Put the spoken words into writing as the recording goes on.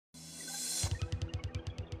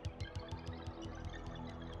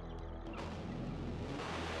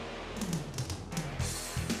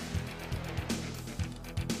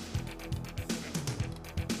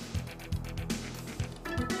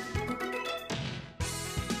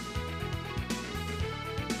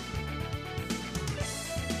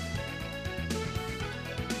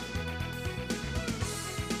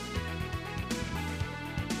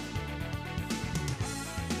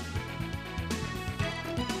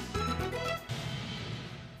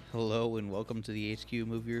Hello and welcome to the HQ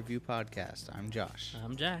Movie Review Podcast. I'm Josh.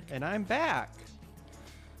 I'm Jack. And I'm back.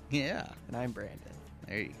 Yeah, And I'm Brandon.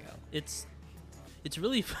 there you go. It's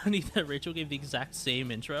really funny that Rachel gave the exact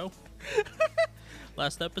same intro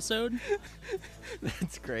last episode.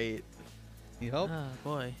 That's great. You hope? Oh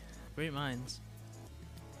boy, great minds.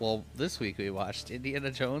 Well, this week we watched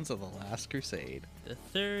Indiana Jones and the Last Crusade. The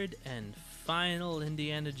third and final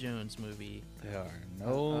Indiana Jones movie. There are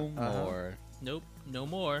no more. Nope, no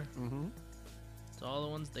more. Mm-hmm. It's all the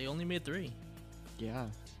ones. They only made 3. Yeah,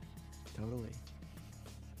 totally.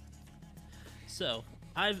 So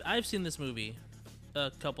I've seen this movie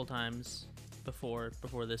a couple times before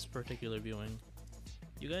this particular viewing.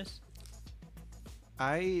 You guys?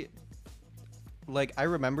 I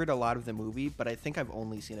remembered a lot of the movie, but I think I've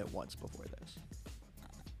only seen it once before this.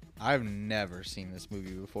 I've never seen this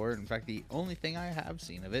movie before. In fact, the only thing I have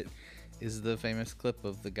seen of it is the famous clip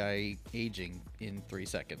of the guy aging in 3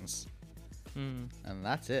 seconds. Hmm. And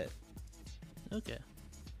that's it. Okay.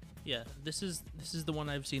 Yeah, this is the one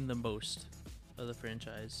I've seen the most of the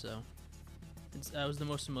franchise, so I was the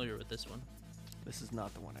most familiar with this one. This is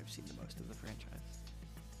not the one I've seen the most of the franchise.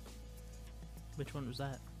 Which one was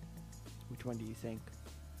that? Which one do you think?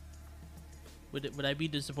 Would I be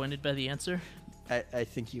disappointed by the answer? I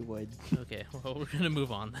think you would. Okay, well, we're gonna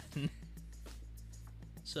move on then.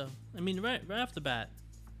 So, I mean, right off the bat,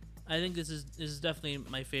 I think this is definitely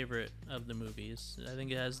my favorite of the movies. I think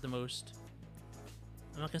it has the most,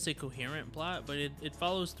 I'm not gonna say coherent plot, but it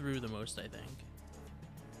follows through the most, I think.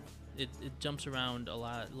 It jumps around a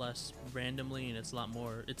lot less randomly, and it's a lot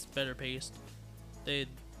more, it's better paced. The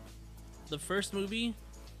first movie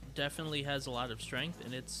definitely has a lot of strength,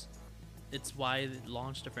 and it's why it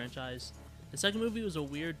launched a franchise. The second movie was a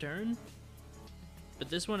weird turn, but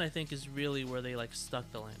this one I think is really where they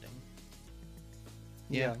stuck the landing.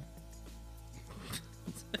 Yeah.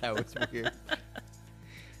 That was weird.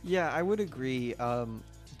 Yeah, I would agree.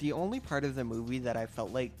 The only part of the movie that I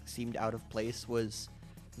felt like seemed out of place was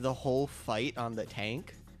the whole fight on the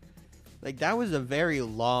tank. That was a very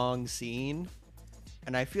long scene,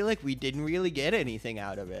 and I feel like we didn't really get anything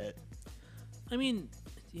out of it. I mean,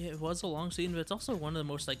 yeah, it was a long scene, but it's also one of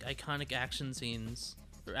the most iconic action scenes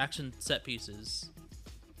or action set pieces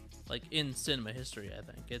in cinema history. I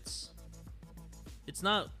think it's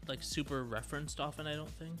not super referenced often, I don't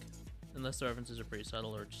think, unless the references are pretty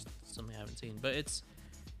subtle or just something I haven't seen. But it's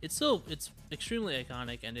extremely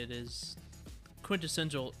iconic, and it is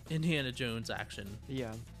quintessential Indiana Jones action.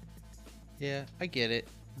 Yeah. Yeah, I get it.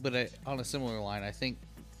 But on a similar line, I think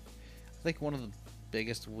one of the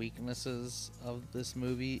biggest weaknesses of this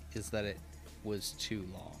movie is that it was too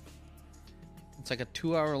long. It's like a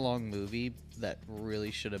 2-hour-long movie that really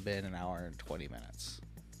should have been an hour and 20 minutes.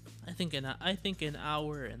 I think an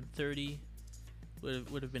hour and 30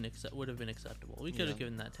 would have been acceptable. We could have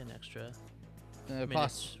given that 10 extra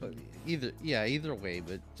minutes. Either way,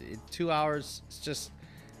 but 2 hours,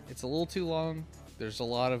 it's a little too long. There's a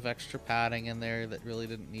lot of extra padding in there that really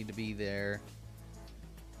didn't need to be there.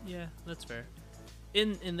 Yeah, that's fair.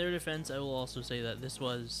 In their defense, I will also say that this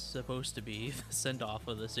was supposed to be the send-off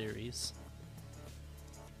of the series.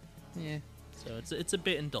 Yeah. So it's a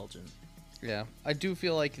bit indulgent. Yeah, I do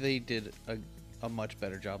feel like they did a much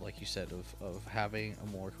better job, like you said, of having a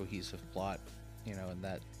more cohesive plot, and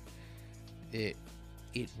that it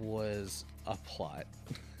was a plot.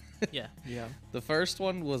 Yeah. Yeah. The first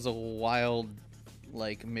one was a wild,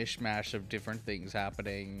 mishmash of different things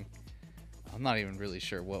happening. I'm not even really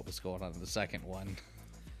sure what was going on in the second one.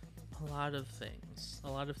 A lot of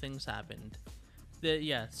things happened.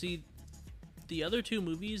 The other two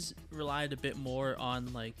movies relied a bit more on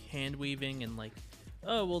hand waving and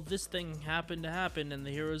oh well, this thing happened to happen and the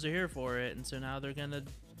heroes are here for it, and so now they're gonna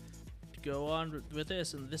go on with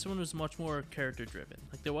this. And this one was much more character driven.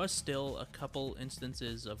 There was still a couple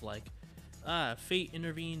instances of fate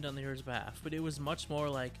intervened on the hero's behalf, but it was much more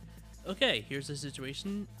okay, here's the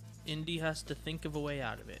situation. Indy has to think of a way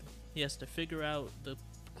out of it. He has to figure out the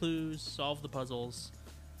clues, solve the puzzles,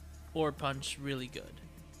 or punch really good.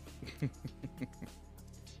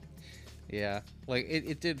 Yeah,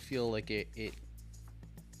 it did feel like it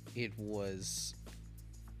was,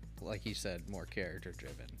 like you said, more character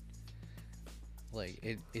driven.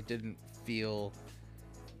 It didn't feel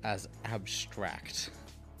as abstract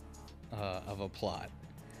of a plot.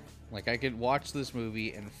 I could watch this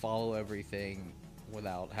movie and follow everything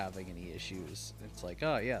without having any issues. It's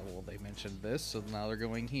oh yeah, well, they mentioned this, so now they're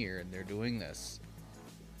going here and they're doing this.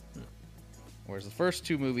 Whereas the first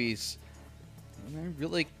two movies, I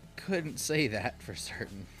really couldn't say that for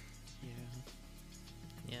certain.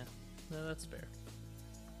 Yeah. No, that's fair.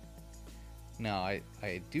 Now,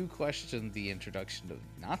 I do question the introduction of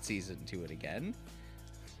Nazis into it again,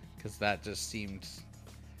 because that just seemed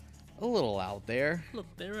a little out there. Look,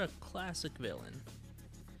 they're a classic villain.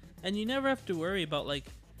 And you never have to worry about, like,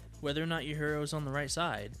 whether or not your hero's on the right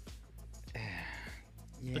side.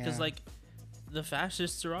 Yeah. Because, like, the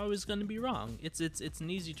fascists are always going to be wrong. It's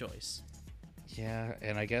an easy choice. Yeah,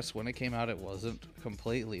 and I guess when it came out, it wasn't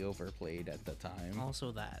completely overplayed at the time.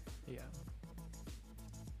 Also that. Yeah.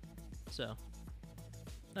 So,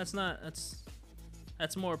 that's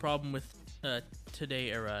more a problem with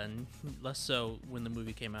today era and less so when the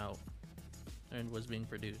movie came out and was being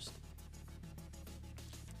produced.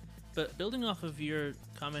 But building off of your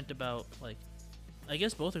comment about, like, I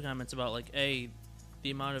guess both are comments about, like, A,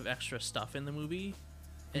 the amount of extra stuff in the movie,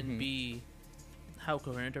 and B, how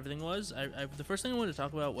coherent everything was. The first thing I wanted to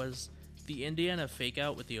talk about was the Indiana fake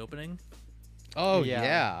out with the opening. Oh, Yeah.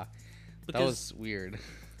 yeah. That Because- was weird.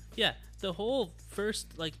 Yeah, the whole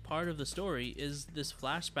first, like, part of the story is this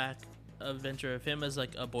flashback adventure of him as,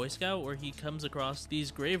 like, a Boy Scout where he comes across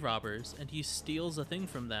these grave robbers and he steals a thing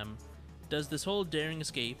from them, does this whole daring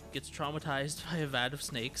escape, gets traumatized by a vat of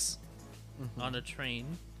snakes on a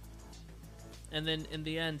train, and then in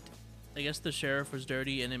the end, I guess the sheriff was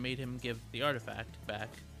dirty and it made him give the artifact back.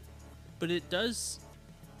 But it does,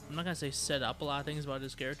 I'm not gonna say set up a lot of things about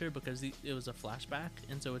his character because it was a flashback,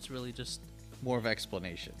 and so it's really just, More of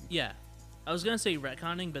explanation. yeah. I was gonna say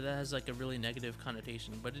retconning, but that has like a really negative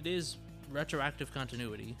connotation, but it is retroactive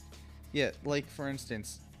continuity. Yeah, like, for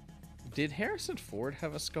instance, did Harrison Ford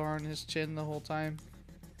have a scar on his chin the whole time?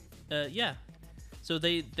 Yeah. So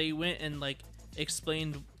they went and, like,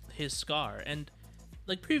 explained his scar, and,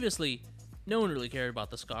 like, previously no one really cared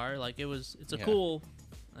about the scar. Like, it's a Yeah. cool,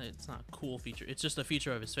 it's not a cool feature, it's just a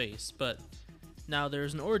feature of his face. But now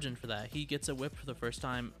there's an origin for that. He gets a whip for the first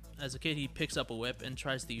time as a kid. He picks up a whip and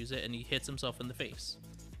tries to use it, and he hits himself in the face,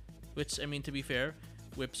 which, I mean, to be fair,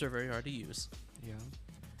 whips are very hard to use. Yeah.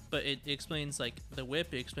 But it explains, like, the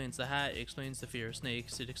whip, it explains the hat, it explains the fear of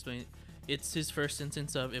snakes, it's his first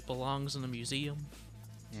instance of it belongs in a museum.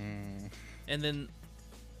 And then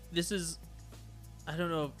this is, I don't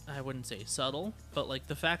know, I wouldn't say subtle, but, like,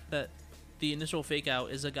 the fact that the initial fake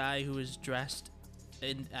out is a guy who is dressed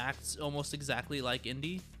and acts almost exactly like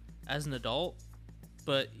Indy as an adult,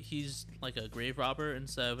 but he's like a grave robber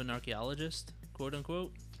instead of an archaeologist, quote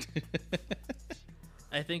unquote.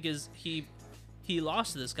 I think is he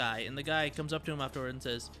lost this guy, and the guy comes up to him afterward and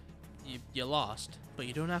says, you lost, but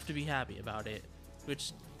you don't have to be happy about it,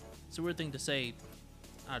 which it's a weird thing to say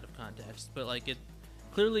out of context, but, like, it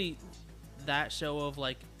clearly, that show of,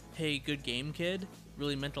 like, hey, good game, kid,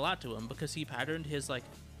 really meant a lot to him because he patterned his, like,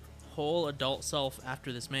 whole adult self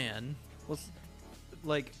after this man. Well,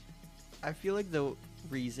 like, I feel like the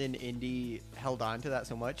reason Indy held on to that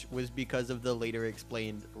so much was because of the later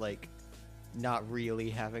explained, like, not really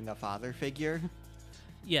having a father figure.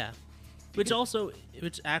 Yeah, which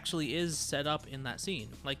actually is set up in that scene.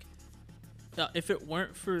 Like, if it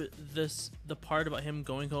weren't for the part about him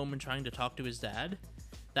going home and trying to talk to his dad,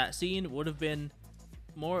 that scene would have been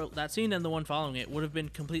that scene and the one following it would have been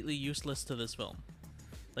completely useless to this film.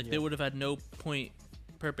 Like, they would have had no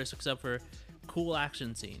purpose except for cool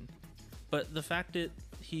action scene. But the fact that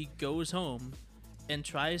he goes home and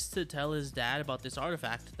tries to tell his dad about this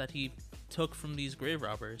artifact that he took from these grave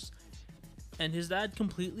robbers, and his dad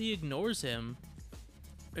completely ignores him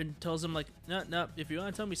and tells him, like, no, if you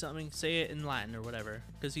want to tell me something, say it in Latin or whatever,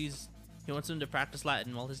 because he wants him to practice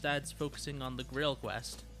Latin while his dad's focusing on the Grail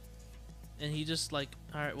quest. And he just, like,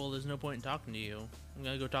 alright, well, there's no point in talking to you, I'm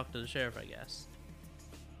gonna go talk to the sheriff, I guess.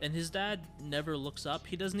 And his dad never looks up.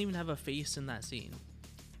 He doesn't even have a face in that scene.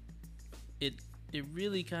 It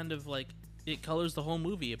really kind of, like, it colors the whole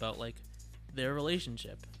movie about, like, their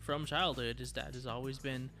relationship. From childhood, his dad has always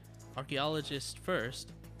been archaeologist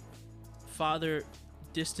first, father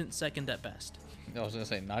distant second at best. I was gonna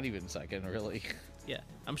say, not even second, really. Yeah,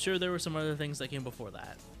 I'm sure there were some other things that came before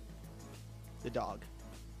that. The dog.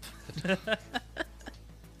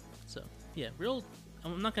 So, yeah,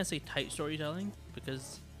 I'm not gonna say tight storytelling,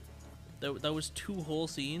 because that was 2 whole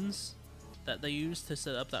scenes that they used to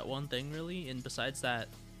set up that one thing, really, and besides that,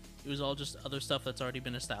 it was all just other stuff that's already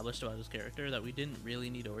been established about his character that we didn't really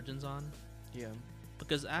need origins on. Yeah.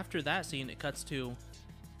 Because after that scene, it cuts to,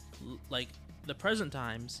 like, the present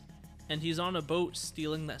times, and he's on a boat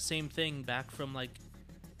stealing that same thing back from, like,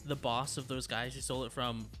 the boss of those guys he stole it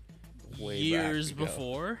from Way years back ago.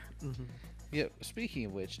 before. Yeah, speaking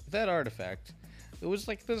of which, that artifact, it was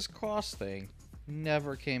like this cross thing.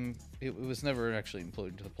 It was never actually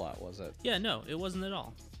included into the plot, was it? Yeah, no, it wasn't at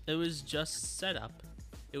all. It was just set up.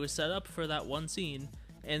 It was set up for that one scene,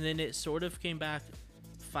 and then it sort of came back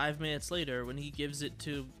 5 minutes later when he gives it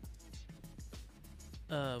to.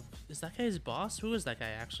 Is that guy his boss? Who is that guy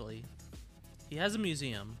actually? He has a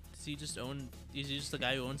museum. Does he just own? Is he just the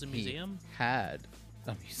guy who owns a museum? He had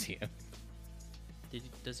a museum.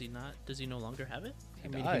 Does he not? Does he no longer have it? I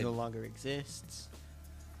mean, he died. no longer exists.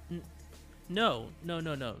 No.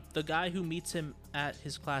 The guy who meets him at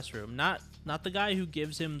his classroom, not the guy who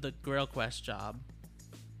gives him the Grail Quest job.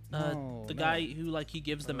 The guy who like he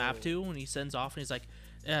gives the map to when he sends off, and he's like,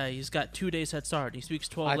 yeah, he's got 2 days head start. And he speaks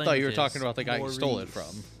 12 I languages. thought you were talking about the guy who stole it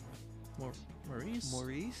Maurice. from. Maurice.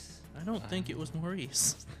 Maurice? I don't think it was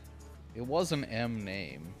Maurice. It was an M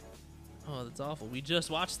name. Oh, that's awful. We just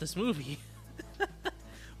watched this movie.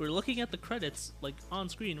 We're looking at the credits like on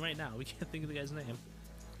screen right now. We can't think of the guy's name.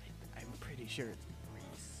 I'm pretty sure it's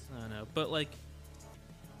Maurice. I don't know, but like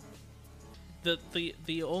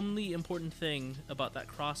the only important thing about that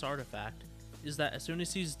cross artifact is that as soon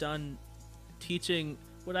as he's done teaching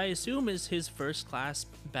what I assume is his first class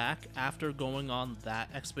back after going on that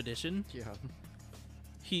expedition, Yeah.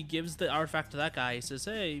 he gives the artifact to that guy. He says,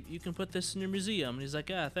 "Hey, you can put this in your museum." And he's like,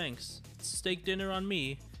 "Yeah, thanks. Steak dinner on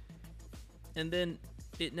me." And then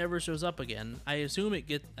it never shows up again. I assume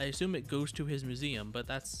it goes to his museum, but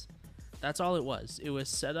that's all it was. It was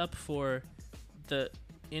set up for the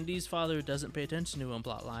Indy's father doesn't pay attention to him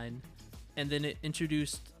plotline, and then it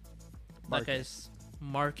introduced that guy's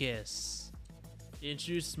Marcus. It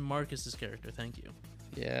introduced Marcus's character. Thank you.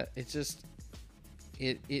 Yeah, it just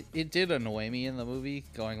it did annoy me in the movie,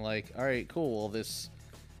 going like, all right, cool, well, this,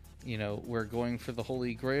 you know, we're going for the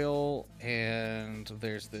Holy Grail, and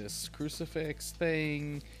there's this crucifix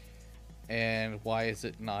thing, and why is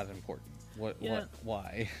it not important?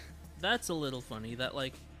 Why? That's a little funny. That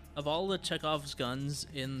like, of all the Chekhov's guns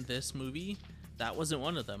in this movie, that wasn't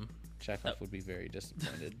one of them. Chekhov would be very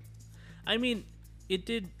disappointed. I mean,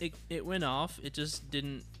 it went off. It just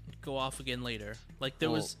didn't go off again later. Like there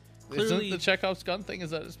was clearly Isn't the Chekhov's gun thing,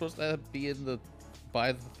 is that it's supposed to be in the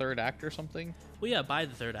by the third act or something? Well, yeah, by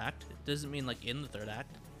the third act. It doesn't mean like in the third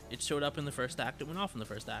act. It showed up in the first act. It went off in the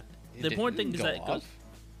first act. The important thing is that it goes.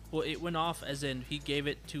 Well, it went off as in he gave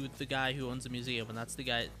it to the guy who owns the museum, and that's the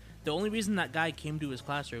guy. The only reason that guy came to his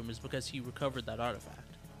classroom is because he recovered that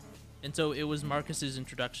artifact, and so it was Marcus's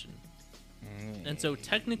introduction. And so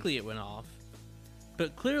technically it went off,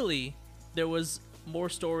 but clearly there was more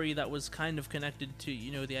story that was kind of connected to,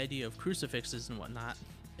 you know, the idea of crucifixes and whatnot,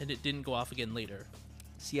 and it didn't go off again later.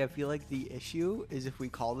 See, I feel like the issue is if we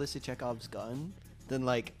call this a Chekhov's gun, then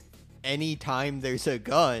like any time there's a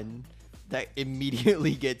gun that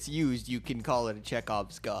immediately gets used, you can call it a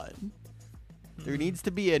Chekhov's gun. There needs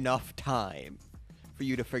to be enough time for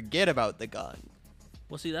you to forget about the gun.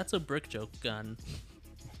 Well, see, that's a brick joke gun.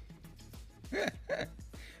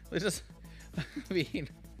 It's just, I mean,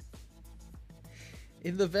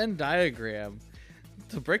 in the Venn diagram,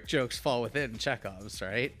 the brick jokes fall within Chekhov's,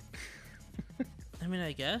 right? I mean,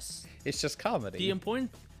 I guess. It's just comedy. The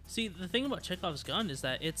important... See, the thing about Chekhov's gun is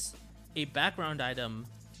that it's a background item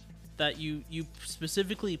that you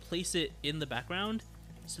specifically place it in the background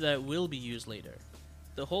so that it will be used later.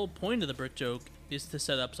 The whole point of the brick joke is to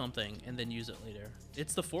set up something and then use it later.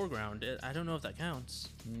 It's the foreground. I don't know if that counts.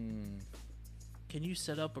 Can you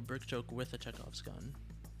set up a brick joke with a Chekhov's gun?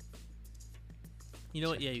 You know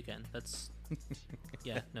what? Yeah, you can. That's...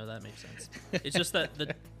 Yeah, no, that makes sense. It's just that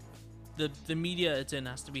the media it's in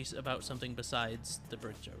has to be about something besides the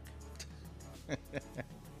brick joke.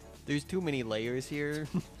 There's too many layers here.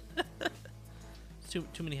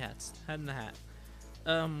 Too many hats. Hat in the hat.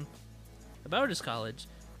 About his college,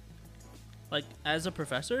 like as a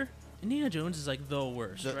professor, Indiana Jones is like the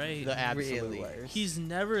worst, right? The absolute Really? worst. He's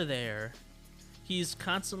never there. He's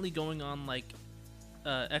constantly going on like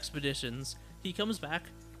expeditions. He comes back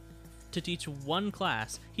to teach one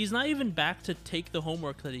class. He's not even back to take the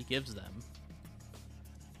homework that he gives them.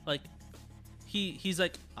 Like he's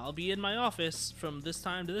like, I'll be in my office from this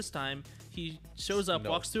time to this time. He shows up,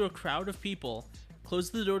 walks through a crowd of people,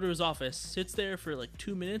 closes the door to his office, sits there for like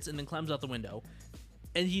 2 minutes, and then climbs out the window.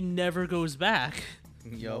 And he never goes back.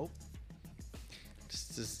 Yup.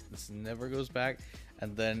 Just never goes back.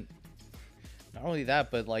 And then, not only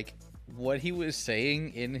that, but like what he was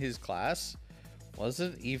saying in his class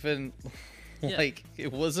wasn't even like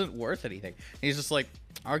it wasn't worth anything. He's just like,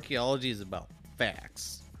 archaeology is about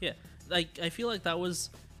facts. Yeah, like I feel like that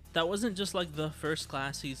wasn't just like the first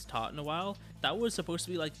class he's taught in a while. That was supposed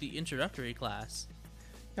to be like the introductory class.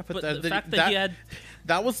 Yeah, But the fact that he had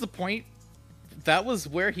that was the point. That was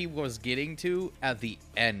where he was getting to at the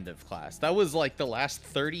end of class. That was like the last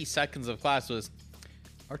 30 seconds of class was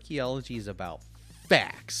archaeology is about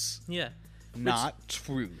facts. Yeah, not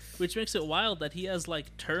truth. Which makes it wild that he has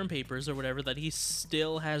like term papers or whatever that he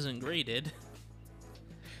still hasn't graded.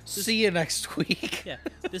 See you next week. Yeah,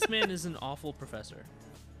 this man is an awful professor.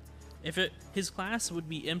 His class would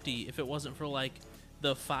be empty if it wasn't for like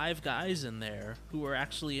the 5 guys in there who are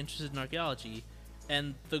actually interested in archaeology,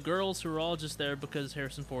 and the girls who are all just there because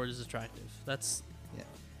Harrison Ford is attractive. That's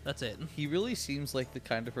it. He really seems like the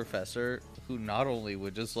kind of professor who not only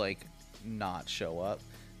would just like not show up,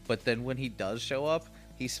 but then when he does show up,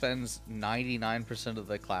 he spends 99% of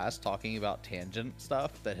the class talking about tangent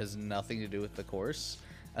stuff that has nothing to do with the course,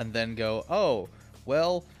 and then go, oh,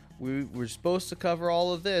 well, we're supposed to cover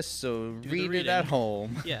all of this, so read it at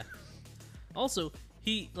home. Yeah. Also,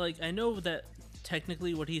 I know that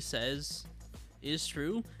technically what he says is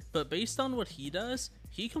true, but based on what he does,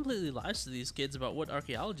 he completely lies to these kids about what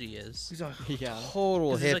archaeology is. He's a Yeah.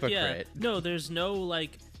 total 'Cause he's hypocrite. like, yeah, no, there's no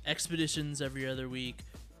like expeditions every other week.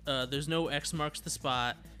 There's no X marks the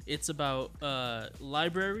spot. It's about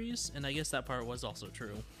libraries, and I guess that part was also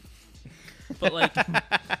true. But like,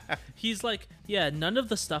 he's like, yeah, none of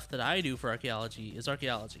the stuff that I do for archaeology is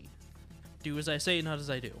archaeology. Do as I say, not as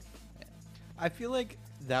I do. I feel like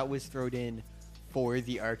that was thrown in for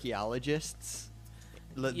the archaeologists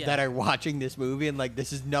Yeah. that are watching this movie and like,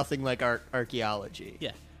 this is nothing like archaeology.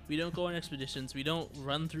 Yeah, we don't go on expeditions. We don't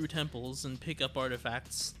run through temples and pick up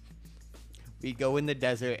artifacts. We go in the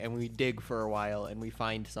desert and we dig for a while and we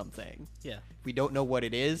find something. Yeah. If we don't know what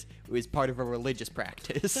it is part of a religious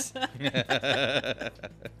practice. That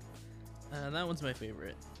one's my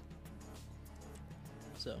favorite.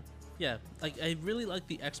 So, yeah, like I really like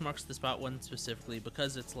the X marks the spot one specifically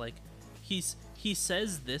because it's like he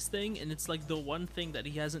says this thing and it's like the one thing that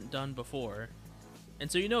he hasn't done before. And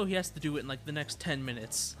so he has to do it in like the next 10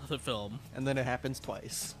 minutes of the film. And then it happens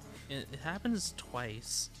twice. And it happens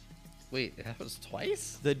twice. Wait, it happens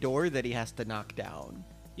twice? The door that he has to knock down.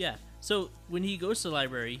 Yeah. So when he goes to the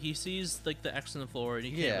library, he sees like the X on the floor and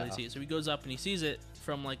he can't really Yeah. see it. So he goes up and he sees it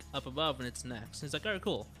from like up above and it's an X. And he's like, all right,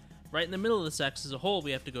 cool. Right in the middle of this X is a hole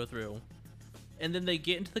we have to go through. And then they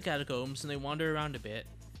get into the catacombs and they wander around a bit.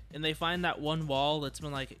 And they find that one wall that's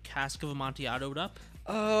been like cask of Amontillado up.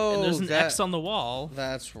 Oh, And there's an X on the wall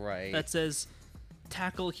That's right. that says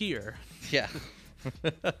tackle here. Yeah.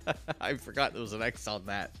 I forgot there was an X on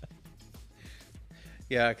that.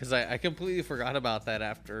 Yeah, because I completely forgot about that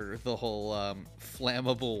after the whole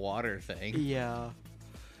flammable water thing. Yeah.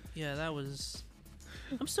 Yeah, that was...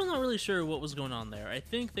 I'm still not really sure what was going on there. I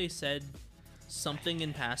think they said something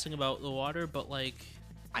in passing about the water, but like...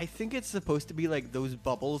 I think it's supposed to be like those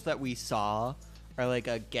bubbles that we saw are like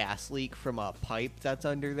a gas leak from a pipe that's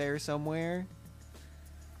under there somewhere.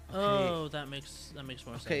 Oh, that makes more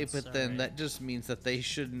sense. Okay, but then Alright. that just means that they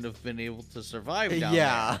shouldn't have been able to survive down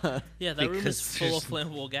Yeah. there. Yeah, that room is because full of there's-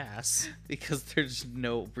 flammable gas. Because there's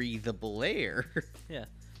no breathable air. Yeah.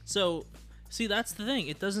 So, see, that's the thing.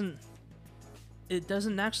 It doesn't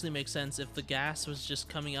actually make sense if the gas was just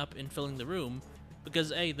coming up and filling the room,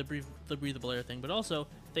 because A, the breathable air thing, but also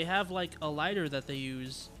they have like a lighter that they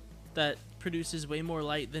use that produces way more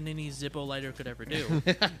light than any Zippo lighter could ever do.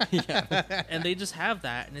 Yeah. And they just have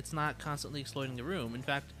that, and it's not constantly exploding the room. In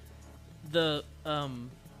fact, the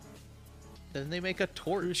Then they make a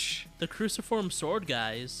torch. the cruciform sword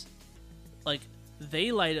guys, like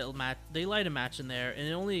they light a match in there, and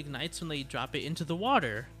it only ignites when they drop it into the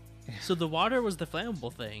water. So the water was the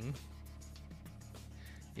flammable thing.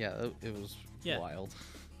 Yeah, it was Yeah. wild.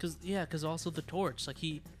 Cause also the torch, like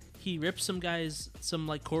he rips some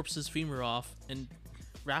like corpse's femur off and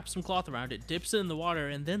wraps some cloth around it, dips it in the water,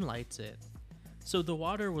 and then lights it. So the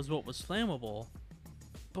water was what was flammable.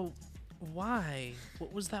 But why?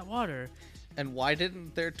 What was that water? And why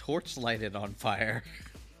didn't their torch light it on fire?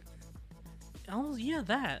 Oh yeah,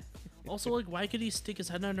 that. Also, like, why could he stick his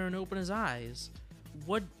head under and open his eyes?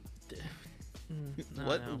 What? I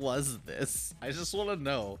What don't know. was this? I just want to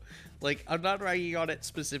know. Like, I'm not ragging on it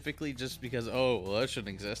specifically just because, oh, well, that shouldn't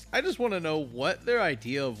exist. I just want to know what their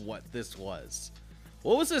idea of what this was.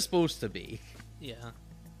 What was this supposed to be? Yeah.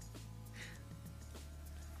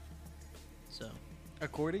 So.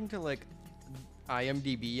 According to like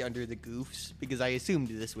IMDb under the goofs, because I assumed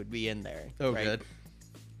this would be in there. Oh, right?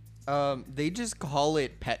 good. They just call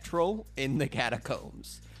it petrol in the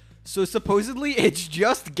catacombs. So supposedly it's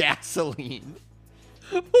just gasoline.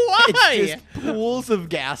 Why? It's just pools of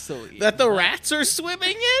gasoline. That the rats are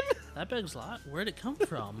swimming in? That begs a lot. Where'd it come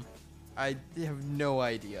from? I have no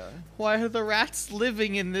idea. Why are the rats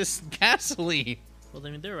living in this gasoline? Well,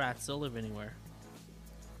 I mean, they're rats. They'll live anywhere.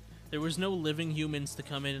 There was no living humans to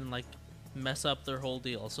come in and, like, mess up their whole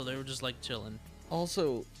deal. So they were just, like, chilling.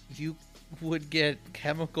 Also, you would get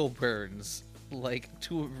chemical burns like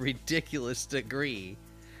to a ridiculous degree.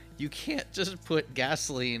 You can't just put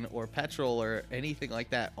gasoline or petrol or anything like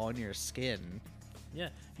that on your skin. Yeah,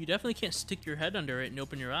 you definitely can't stick your head under it and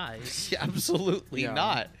open your eyes. Yeah, absolutely Yeah.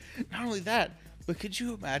 not. Not only that, but could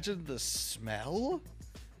you imagine the smell?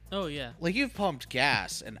 Oh yeah. Like, you've pumped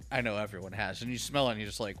gas, and I know everyone has, and you smell it and you're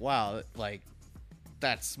just like, wow, like,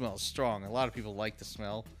 that smells strong. A lot of people like the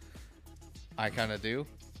smell. I kind of do.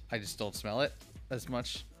 I just don't smell it as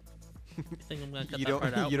much. I think I'm gonna cut You that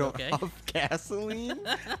part out. don't. You but don't okay. have gasoline.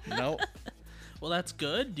 No. Well, that's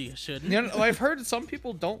good. You shouldn't. You know, I've heard some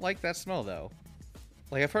people don't like that smell, though.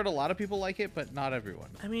 Like, I've heard a lot of people like it, but not everyone.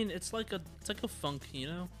 I mean, it's like a funk, you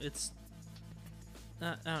know. It's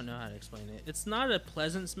I don't know how to explain it. It's not a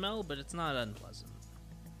pleasant smell, but it's not unpleasant.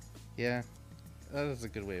 Yeah, that is a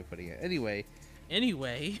good way of putting it. Anyway,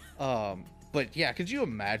 Anyway, but yeah, could you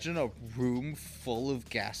imagine a room full of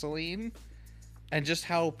gasoline and just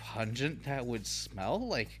how pungent that would smell?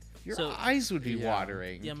 Like, your So- eyes would be Yeah.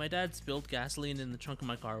 watering. yeah, my dad spilled gasoline in the trunk of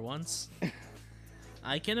my car once.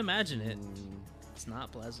 I can imagine it. It's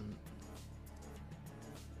not pleasant.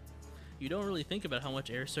 You don't really think about how much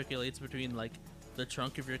air circulates between like the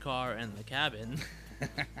trunk of your car and the cabin,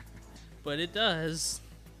 but it does.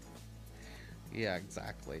 Yeah,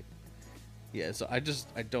 exactly. Yeah, so I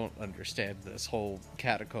don't understand this whole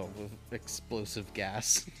catacomb of explosive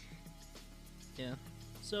gas. Yeah.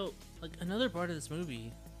 So, like, another part of this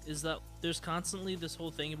movie is that there's constantly this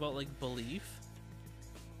whole thing about, like, belief.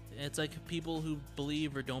 It's like people who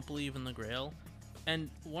believe or don't believe in the Grail. And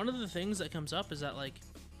one of the things that comes up is that, like,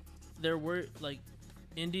 there were, like,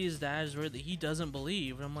 Indy's dad is worried that he doesn't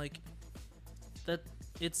believe. And I'm like, that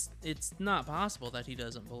it's not possible that he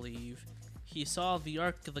doesn't believe. He saw the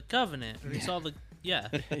Ark of the Covenant. Or he saw the, yeah.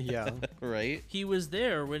 Yeah. Right? He was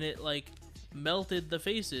there when it like melted the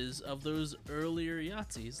faces of those earlier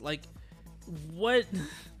Yahtzees. Like, what?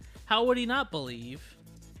 How would he not believe?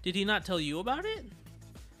 Did he not tell you about it?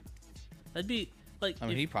 That'd be like. I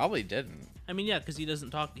mean, if- he probably didn't. I mean, yeah, because he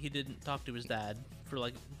didn't talk to his dad for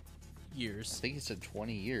like I years. think he said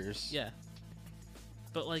 20 years. Yeah,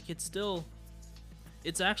 but like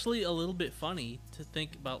it's actually a little bit funny to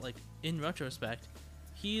think about. Like in retrospect,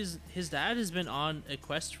 his dad has been on a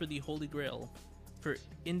quest for the Holy Grail for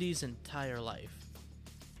Indy's entire life,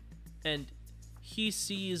 and he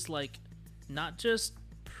sees like not just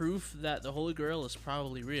proof that the Holy Grail is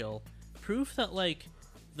probably real, proof that like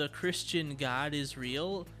the Christian God is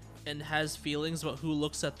real and has feelings about who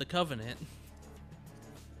looks at the Covenant.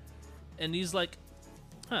 And he's like,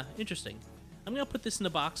 huh, interesting. I'm gonna put this in a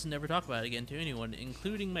box and never talk about it again to anyone,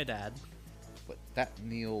 including my dad. Put that in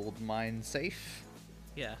the old mine safe.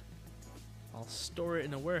 Yeah. I'll store it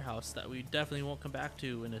in a warehouse that we definitely won't come back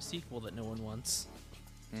to in a sequel that no one wants.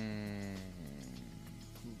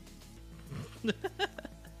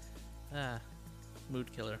 Ah,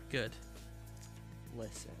 mood killer. Good.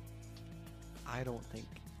 Listen, I don't think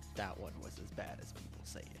that one was as bad as people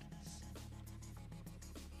say it is.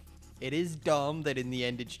 It is dumb that in the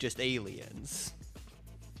end it's just aliens.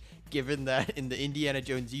 Given that in the Indiana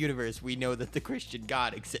Jones universe we know that the Christian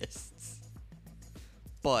God exists.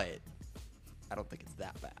 But I don't think it's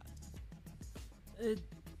that bad.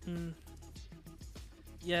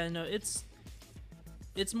 Yeah, no,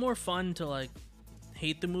 it's more fun to like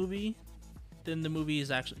hate the movie than the movie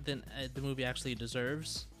actually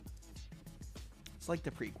deserves. It's like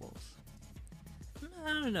the prequels.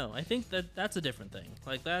 I don't know. I think that's a different thing.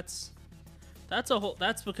 Like that's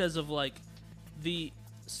because of like the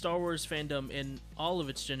Star Wars fandom in all of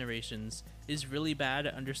its generations is really bad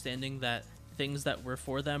at understanding that things that were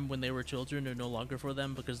for them when they were children are no longer for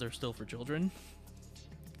them because they're still for children.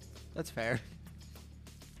 That's fair.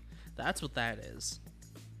 That's what that is.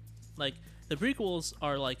 Like the prequels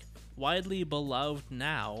are like widely beloved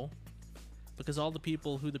now because all the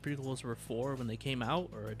people who the prequels were for when they came out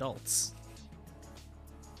are adults.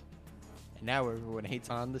 And now everyone hates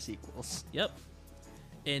on the sequels. Yep.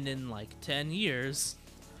 And in like 10 years,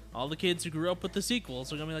 all the kids who grew up with the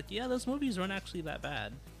sequels are gonna be like, yeah, those movies weren't actually that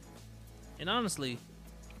bad. And honestly,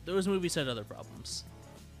 those movies had other problems.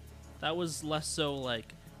 That was less so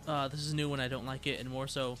like, this is new and I don't like it, and more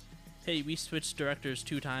so, hey, we switched directors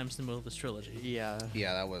 2 times in the middle of this trilogy. Yeah.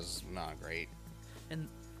 Yeah, that was not great. And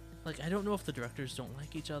like, I don't know if the directors don't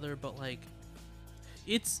like each other, but like,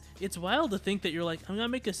 it's wild to think that you're like, I'm gonna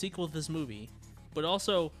make a sequel to this movie, but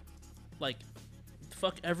also, like,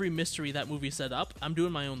 fuck every mystery that movie set up. I'm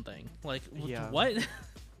doing my own thing. Like, Yeah. what?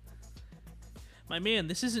 My man,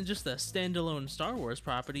 this isn't just a standalone Star Wars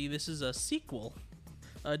property. This is a sequel,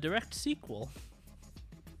 a direct sequel.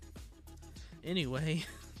 Anyway,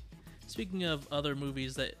 Speaking of other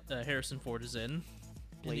movies that Harrison Ford is in,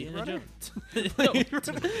 Blade Indiana Runner?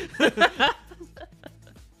 Jones.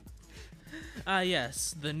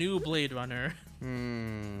 Yes, the new Blade Runner.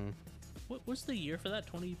 What was the year for that?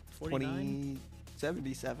 2049?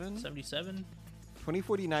 2077? 77?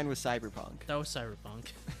 2049 was Cyberpunk. That was Cyberpunk.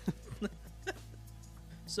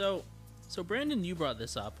 So Brandon, you brought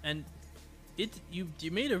this up, and you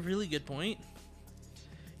made a really good point.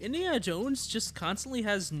 Indiana Jones just constantly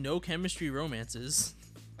has no chemistry romances.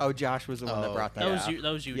 Oh, Josh was the one that Oh, brought that That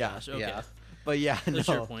up. was you, Yeah, Josh. Okay, yeah. But yeah, that's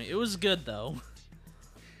no. your point. It was good though.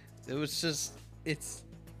 It was just it's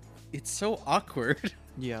so awkward.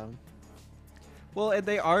 Yeah. Well, and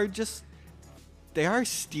they are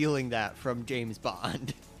stealing that from James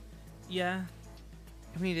Bond. Yeah,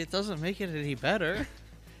 I mean, it doesn't make it any better.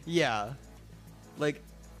 Yeah. Like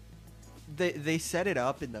they set it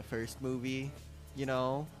up in the first movie, you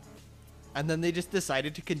know? And then they just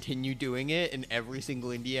decided to continue doing it in every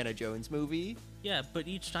single Indiana Jones movie. yeah, but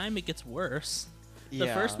each time it gets worse. The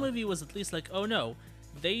Yeah. first movie was at least like, oh no,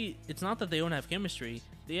 it's not that they don't have chemistry,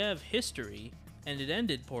 they have history, and it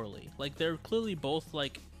ended poorly. Like they're clearly both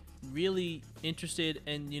like really interested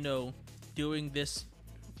in, doing this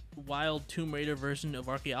wild Tomb Raider version of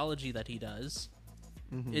archaeology that he does.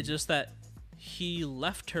 It's just that he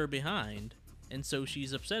left her behind, and so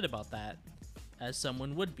she's upset about that, as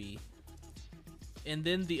someone would be. And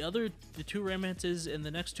then the two romances in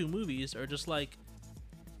the next two movies are just like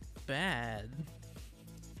bad.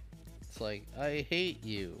 It's like, I hate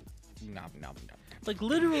you. Nom nom nom. Like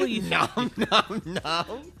literally, Nom nom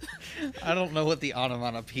nom. I don't know what the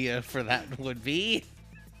onomatopoeia for that would be.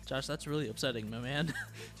 Josh, that's really upsetting, my man.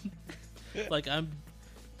 Like I'm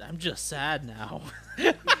just sad now.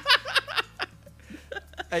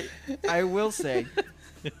 I will say,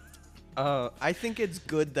 I think it's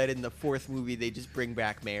good that in the fourth movie they just bring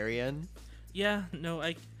back Marion. Yeah, no,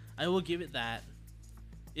 I will give it that.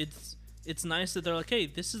 It's nice that they're like, hey,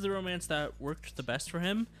 this is the romance that worked the best for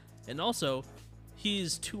him, and also,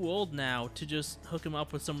 he's too old now to just hook him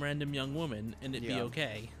up with some random young woman and it'd be Yeah.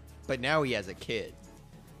 okay. But now he has a kid.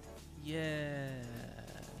 Yeah.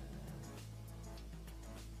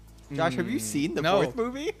 Josh, have you seen the no. fourth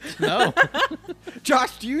movie? No,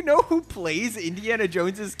 Josh, do you know who plays Indiana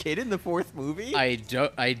Jones's kid in the fourth movie? I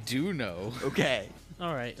do know. Okay.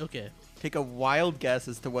 All right. Okay. Take a wild guess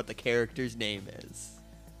as to what the character's name is.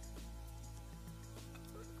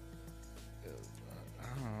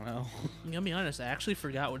 I don't know. I'm gonna be honest. I actually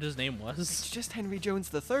forgot what his name It's was. just Henry Jones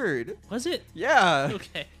III. Was it? Yeah.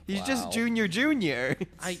 Okay. He's Wow. just Junior.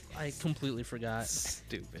 I completely forgot.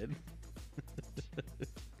 Stupid.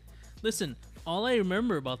 Listen, all I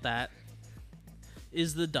remember about that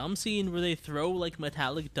is the dumb scene where they throw like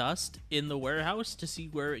metallic dust in the warehouse to see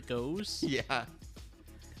where it goes, Yeah.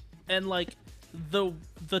 and like the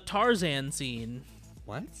Tarzan scene.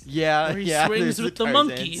 What? Yeah, Where he yeah. swings there's with the the Tarzan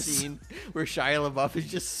monkeys. scene where Shia LaBeouf is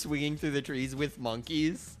just swinging through the trees with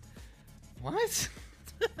monkeys. What?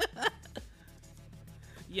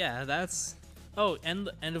 Yeah, that's. Oh, and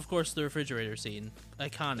of course the refrigerator scene,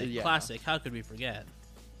 iconic, Yeah. classic. How could we forget?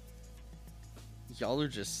 Y'all are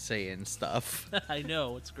just saying stuff. I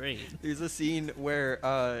know, it's great. There's a scene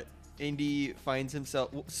where Indy finds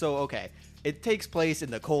himself. So okay, it takes place in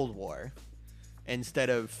the Cold War instead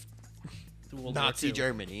of The World War Nazi II.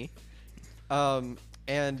 Germany.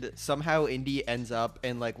 And somehow Indy ends up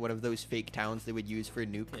in like one of those fake towns they would use for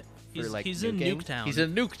nuke. Yeah. For like He's nuking. in Nuketown. He's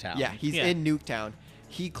in Nuketown. Yeah, he's Yeah. in Nuketown.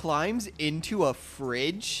 He climbs into a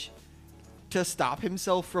fridge to stop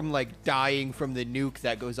himself from like dying from the nuke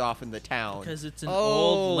that goes off in the town. Because it's an Oh,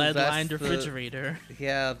 old lead-lined that's the- refrigerator.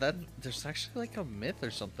 Yeah, there's actually like a myth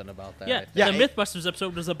or something about that. I Yeah, think. Yeah, the it- MythBusters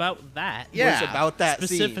episode was about that. Yeah. Was about that scene.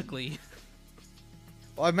 specifically.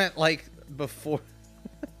 Well, I meant like before,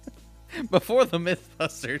 before the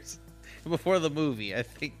MythBusters, before the movie. I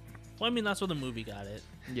think. Well, I mean that's where the movie got it,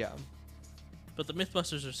 Yeah. but the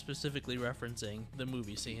MythBusters are specifically referencing the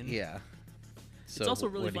movie scene. Yeah. So It's also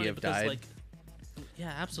really would he funny have because died? like,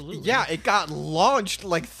 yeah, absolutely. Yeah, it got launched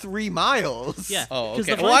like 3 miles. Yeah. Oh, 'Cause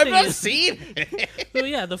okay. the Well, funny I've thing not is- seen it. So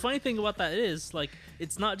yeah, the funny thing about that is like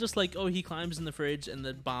it's not just like, oh, he climbs in the fridge and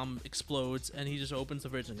the bomb explodes and he just opens the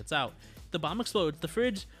fridge and gets out. The bomb explodes, the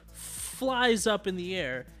fridge flies up in the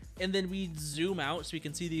air, and then we zoom out so we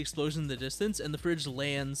can see the explosion in the distance, and the fridge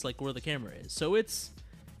lands like where the camera is. So it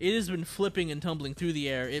has been flipping and tumbling through the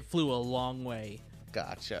air. It flew a long way,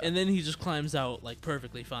 Gotcha. and then he just climbs out like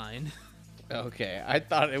perfectly fine. Okay, I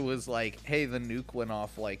thought it was like, hey, the nuke went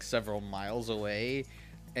off like several miles away,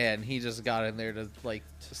 and he just got in there to like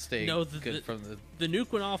to stay No, good from the. The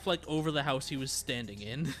nuke went off like over the house he was standing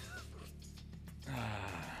in.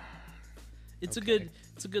 It's Okay.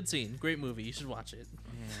 it's a good scene. Great movie. You should watch it.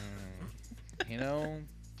 You know,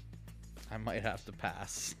 I might have to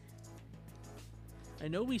pass. I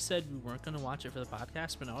know we said we weren't going to watch it for the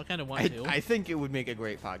podcast, but now I kind of want to. I think it would make a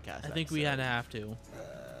great podcast. I think we had to have to.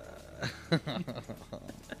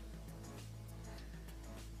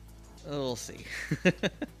 We'll see.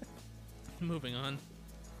 Moving on.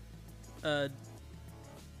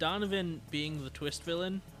 Donovan being the twist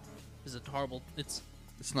villain is a horrible. It's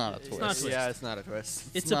It's not a twist. not a twist. Yeah, it's not a twist.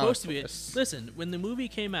 it's not a supposed to be. twist. Listen, when the movie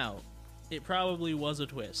came out, it probably was a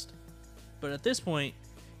twist. But at this point,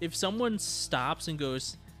 if someone stops and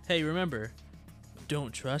goes, "Hey, remember,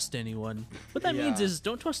 don't trust anyone," what that means Yeah. is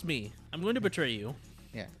don't trust me. I'm going to betray you.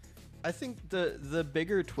 Yeah. I think the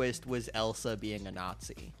bigger twist was Elsa being a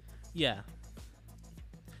Nazi. Yeah.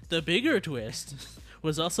 The bigger twist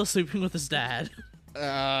was also sleeping with his dad. Oh,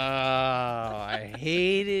 I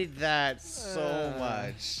hated that so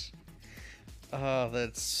much. Oh,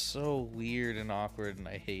 that's so weird and awkward, and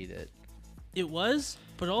I hate it. It was,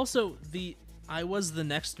 but also the I was the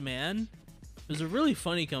next man. It was a really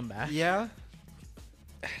funny comeback. Yeah.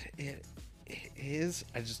 It is.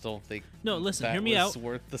 I just don't think. No, listen, that hear me was out.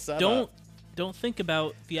 Worth the setup. Don't think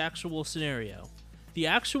about the actual scenario. The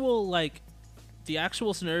actual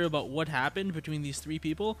scenario about what happened between these three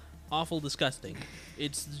people, awful, disgusting.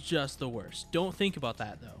 It's just the worst. Don't think about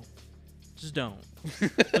that though. Just don't.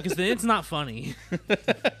 Because then it's not funny.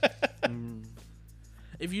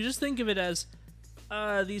 If you just think of it as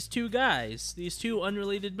these two guys, these two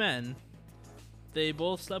unrelated men, they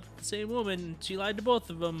both slept with the same woman, and she lied to both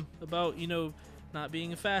of them about, not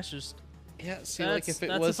being a fascist. Yeah. See, like if it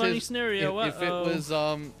that's was a funny his, scenario. if it Uh-oh.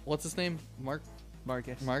 was what's his name?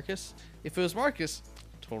 Marcus. Marcus. If it was Marcus,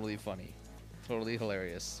 totally funny, totally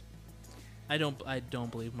hilarious. I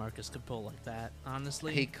don't believe Marcus could pull like that,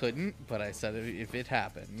 honestly. He couldn't, but I said if it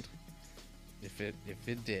happened, if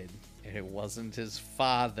it did, and it wasn't his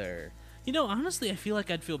father. Honestly, I feel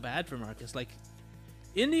like I'd feel bad for Marcus. Like,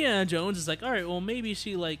 Indiana Jones is like, all right, well, maybe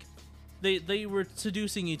she, like, they were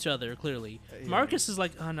seducing each other, clearly. Yeah. Marcus is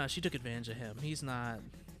like, oh, no, she took advantage of him. He's not...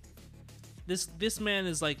 This man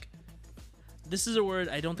is like... This is a word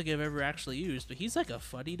I don't think I've ever actually used, but he's like a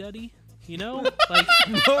fuddy-duddy, Like,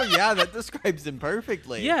 Oh yeah, that describes him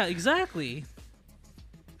perfectly. yeah, exactly.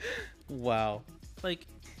 Wow. Like,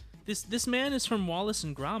 this man is from Wallace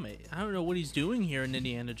and Gromit. I don't know what he's doing here in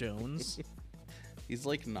Indiana Jones. He's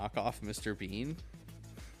like knockoff Mr. Bean.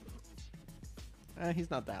 He's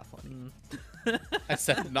not that funny. I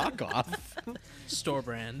said knockoff. Store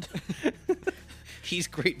brand. He's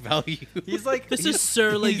great value. He's like This is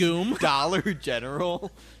Sir he's Legume. Dollar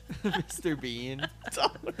General, Mr. Bean.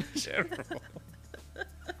 Dollar General.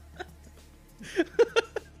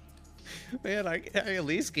 Man, I at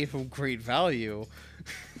least gave him great value.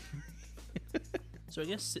 So I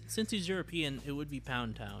guess since he's European, it would be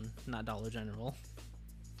Pound Town, not Dollar General.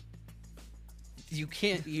 You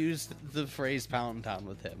can't use the phrase "Pound Town"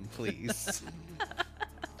 with him, please.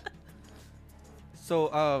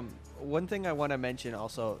 So, one thing I want to mention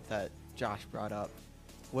also that Josh brought up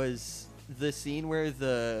was the scene where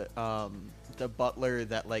the butler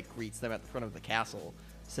that like greets them at the front of the castle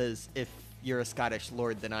says, "If you're a Scottish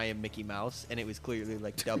lord, then I am Mickey Mouse," and it was clearly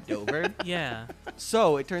like dubbed over. Yeah.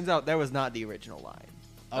 So it turns out that was not the original line.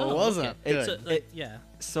 Oh, it wasn't. okay. Good. So, like, yeah.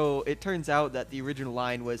 So it turns out that the original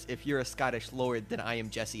line was, "If you're a Scottish lord, then I am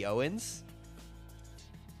Jesse Owens."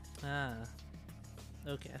 Ah.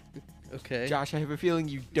 Okay. Okay. Josh, I have a feeling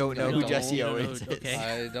you don't know who don't. Jesse You don't know Owens who- is. okay.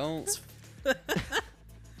 I don't.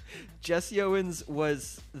 Jesse Owens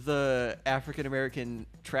was the African American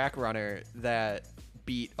track runner that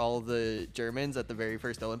beat all the Germans at the very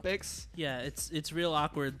first Olympics. Yeah, it's real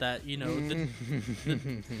awkward that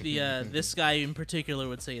this guy in particular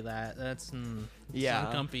would say that. That's Yeah.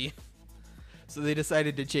 uncomfy. So they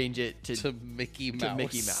decided to change it To Mickey Mouse. to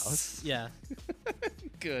Mickey Mouse. Yeah.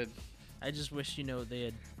 Good. I just wish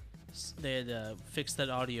they had fixed that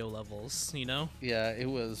audio levels. Yeah, it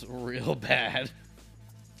was real bad.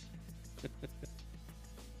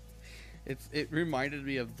 It reminded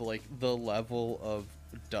me of the level of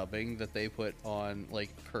dubbing that they put on like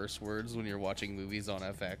curse words when you're watching movies on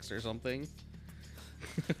FX or something.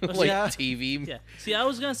 Like Yeah. TV. Yeah. See, I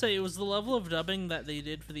was gonna say it was the level of dubbing that they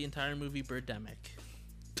did for the entire movie Birdemic.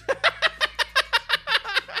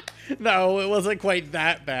 No, it wasn't quite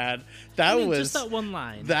that bad. That I mean, was just that one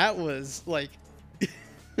line. that was like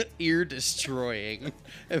ear destroying.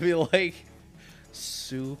 It'd be like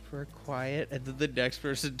super quiet, and then the next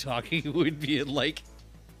person talking would be like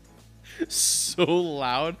so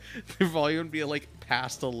loud, their volume would be like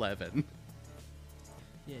past 11.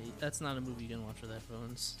 Yeah, that's not a movie you can watch with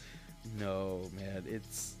headphones. No, man,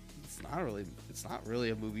 it's not really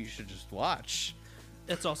a movie you should just watch.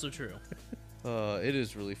 That's also true. It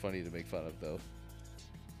is really funny to make fun of, though.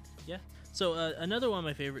 Yeah. So another one of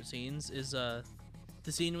my favorite scenes is the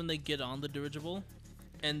scene when they get on the dirigible,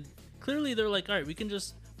 and clearly they're like, all right,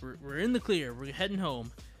 we're in the clear, we're heading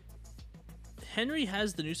home. Henry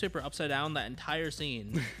has the newspaper upside down that entire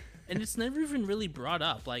scene, and it's never even really brought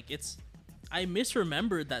up. Like, I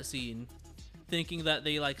misremembered that scene, thinking that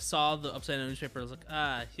they like saw the upside down newspaper. I was like,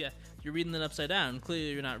 yeah, you're reading it upside down.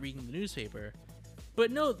 Clearly, you're not reading the newspaper. But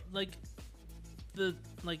no, like the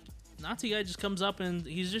Nazi guy just comes up and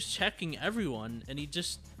he's just checking everyone, and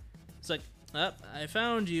it's like, I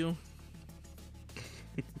found you.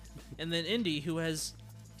 And then Indy, who has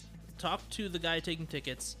talked to the guy taking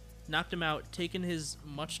tickets, knocked him out, taken his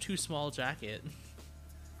much too small jacket,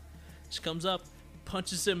 just comes up,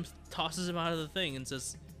 punches him, tosses him out of the thing, and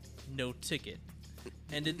says, "No ticket."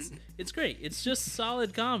 And it's great. It's just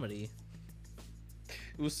solid comedy.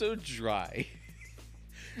 It was so dry.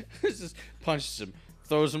 It just punches him,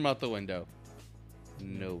 throws him out the window.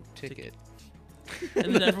 No ticket.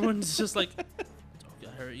 And then everyone's just like,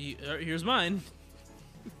 "Here's mine."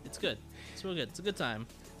 It's good. It's real good. It's a good time.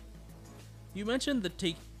 You mentioned the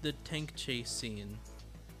tank chase scene,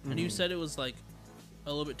 and you said it was like a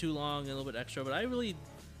little bit too long and a little bit extra, but I really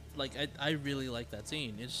like that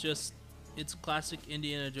scene. It's classic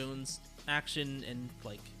Indiana Jones action, and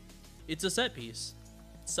like it's a set piece.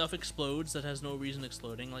 Stuff explodes that has no reason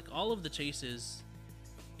exploding. Like, all of the chases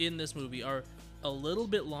in this movie are a little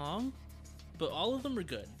bit long, but all of them are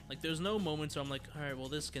good. Like, there's no moments where I'm like, all right, well,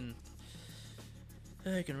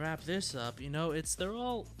 I can wrap this up. They're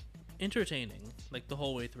all entertaining, like, the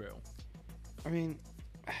whole way through. I mean,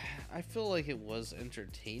 I feel like it was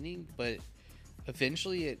entertaining, but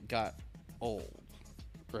eventually it got old,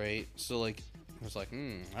 right? So, like, it was like,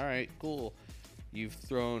 all right, cool. You've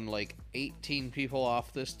thrown, like, 18 people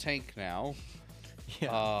off this tank now.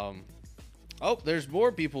 Yeah. There's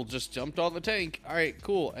more people just jumped on the tank. All right,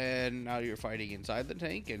 cool. And now you're fighting inside the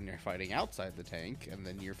tank, and you're fighting outside the tank, and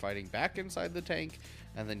then you're fighting back inside the tank,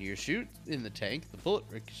 and then you shoot in the tank. The bullet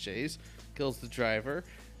ricochets, kills the driver,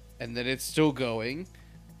 and then it's still going.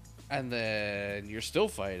 And then you're still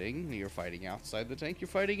fighting. You're fighting outside the tank. You're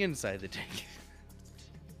fighting inside the tank.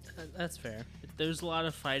 That's fair. There's a lot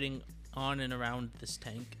of fighting on and around this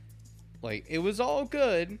tank. Like, it was all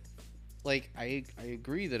good. Like, I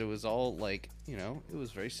agree that it was all, like, it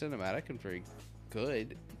was very cinematic and very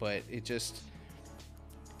good, but it's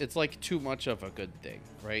like too much of a good thing,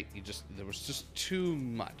 right? There was just too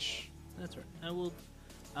much. That's right.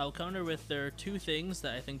 I'll counter with, there are two things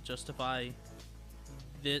that I think justify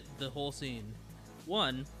the whole scene.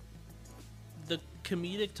 One, the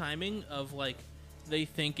comedic timing of, like, they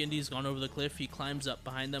think Indy's gone over the cliff. He climbs up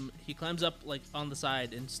behind them. He climbs up, like, on the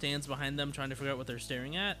side and stands behind them trying to figure out what they're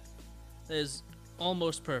staring at. That is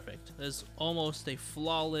almost perfect. That is almost a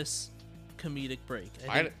flawless comedic break.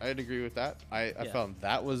 I'd agree with that. I found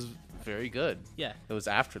that was very good. Yeah. It was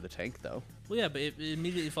after the tank, though. Well, yeah, but it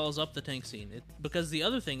immediately follows up the tank scene. Because the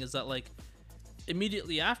other thing is that, like,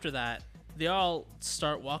 immediately after that, they all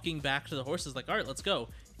start walking back to the horses like, all right, let's go.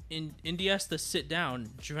 Indy has to sit down,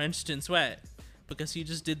 drenched in sweat, because he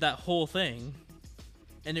just did that whole thing.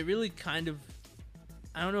 And it really kind of,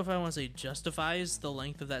 I don't know if I want to say justifies the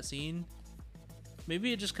length of that scene.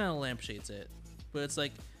 Maybe it just kind of lampshades it. But it's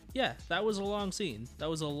like, yeah, that was a long scene. That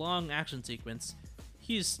was a long action sequence.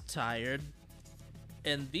 He's tired.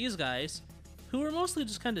 And these guys, who were mostly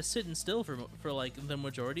just kind of sitting still for like the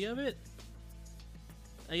majority of it.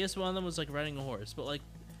 I guess one of them was like riding a horse, but like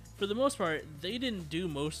for the most part, they didn't do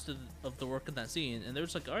most of the work in that scene, and they're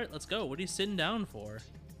just like, all right, let's go. What are you sitting down for?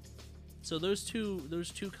 So those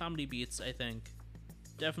two comedy beats, I think,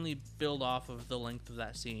 definitely build off of the length of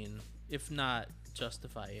that scene, if not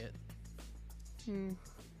justify it.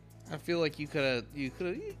 I feel like you could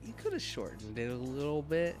have shortened it a little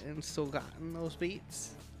bit and still gotten those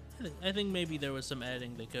beats. I think maybe there was some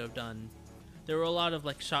editing they could have done. There were a lot of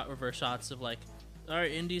like shot reverse shots of like, all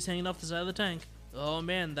right, Indy's hanging off the side of the tank. Oh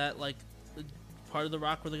man, that like part of the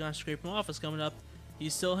rock where they're gonna scrape him off is coming up.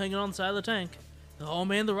 He's still hanging on the side of the tank. Oh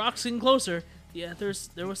man, the rock's getting closer. Yeah, there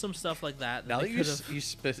was some stuff like that. Now that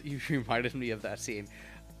you reminded me of that scene,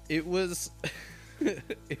 it was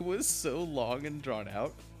it was so long and drawn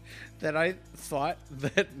out that I thought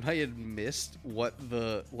that I had missed what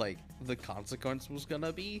the consequence was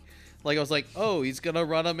gonna be. Like, I was like, oh, he's gonna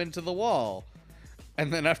run him into the wall.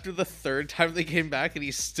 And then after the third time they came back and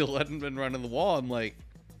he still hadn't been running the wall, I'm like,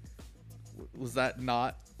 was that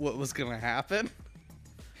not what was gonna happen?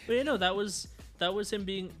 But you know, that was That was him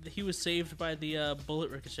being. He was saved by the bullet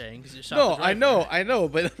ricocheting because he shot. No, the driver. I know,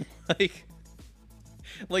 but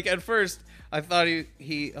like at first I thought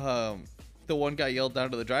he the one guy yelled down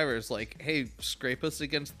to the drivers like, "Hey, scrape us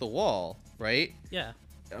against the wall," right? Yeah.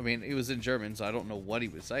 I mean, it was in German, so I don't know what he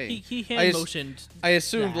was saying. He hand motioned. I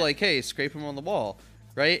assumed that. like, "Hey, scrape him on the wall,"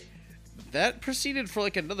 right? That proceeded for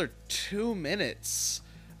like another 2 minutes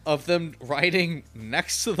of them riding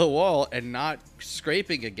next to the wall and not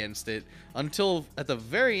scraping against it until at the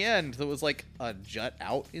very end there was like a jut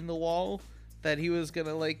out in the wall that he was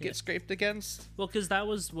gonna like get scraped against. Well, because that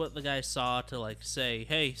was what the guy saw to like say,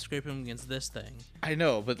 "Hey, scrape him against this thing." I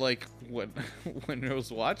know, but like when when I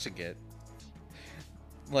was watching it,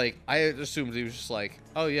 like I assumed he was just like,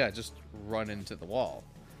 "Oh yeah, just run into the wall."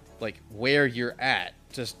 Like where you're at,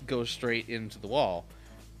 just go straight into the wall.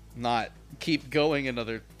 Not keep going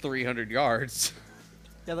another 300 yards.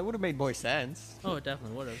 Yeah, that would have made more sense. Oh, it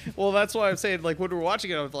definitely would have. Well, that's why I'm saying, like, when we're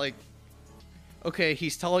watching it, I was like, okay,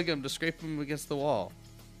 he's telling him to scrape him against the wall.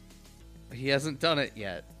 He hasn't done it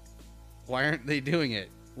yet. Why aren't they doing it?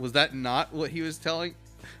 Was that not what he was telling?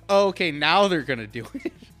 Oh, okay, now they're gonna do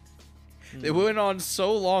it. It went on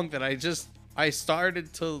so long that I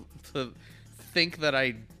started to think that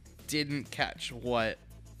I didn't catch what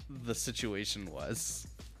the situation was.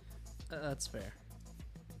 That's fair.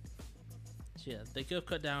 Yeah, they could have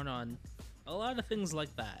cut down on a lot of things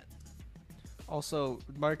like that. Also,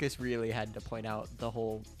 Marcus really had to point out the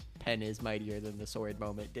whole pen is mightier than the sword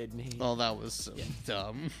moment, didn't he? Well, that was so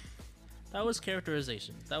dumb. That was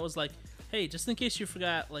characterization. That was like, hey, just in case you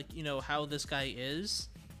forgot, like, you know, how this guy is,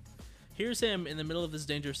 here's him in the middle of this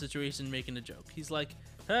dangerous situation making a joke. He's like,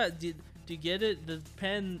 do you get it? The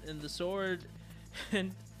pen and the sword,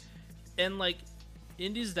 and like,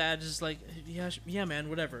 Indy's dad is like, yeah, man,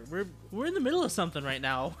 whatever. We're in the middle of something right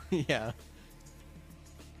now. Yeah.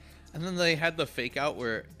 And then they had the fake out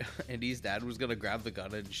where Indy's dad was gonna grab the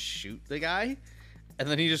gun and shoot the guy, and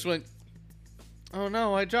then he just went, "Oh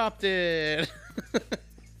no, I dropped it,"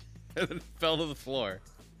 and then fell to the floor.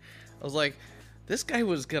 I was like, this guy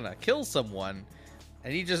was gonna kill someone,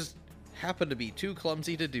 and he just happened to be too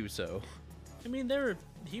clumsy to do so. I mean,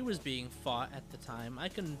 he was being fought at the time. I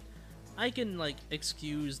can like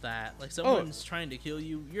excuse that. Like someone's trying to kill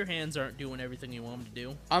you, your hands aren't doing everything you want them to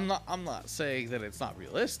do. I'm not saying that it's not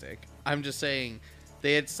realistic. I'm just saying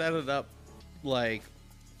they had set it up like,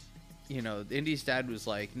 you know, Indy's dad was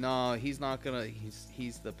like, no, he's not gonna.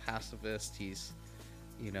 He's the pacifist. He's,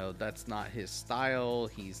 you know, that's not his style.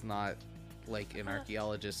 He's not like an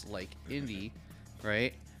archaeologist like Indy,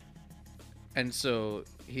 right? And so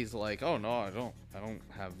he's like, oh no, I don't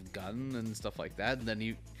have gun and stuff like that. And then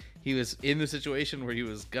he was in the situation where he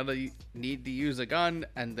was gonna need to use a gun,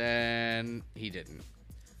 and then he didn't.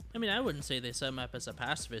 I mean, I wouldn't say they set him up as a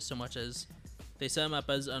pacifist so much as they set him up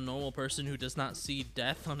as a normal person who does not see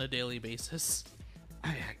death on a daily basis.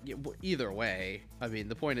 Either way, I mean,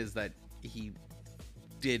 the point is that he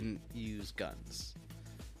didn't use guns,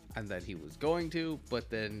 and that he was going to, but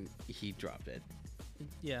then he dropped it.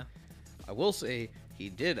 Yeah. I will say he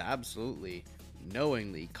did absolutely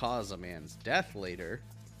knowingly cause a man's death later.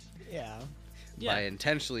 Yeah. By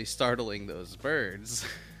intentionally startling those birds,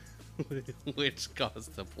 which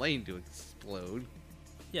caused the plane to explode.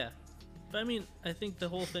 Yeah. But I mean, I think the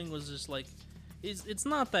whole thing was just like, it's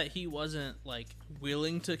not that he wasn't like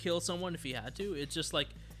willing to kill someone if he had to. It's just like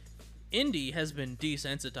Indy has been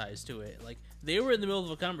desensitized to it. Like they were in the middle of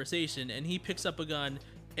a conversation and he picks up a gun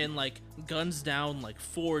and like guns down like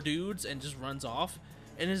 4 dudes and just runs off.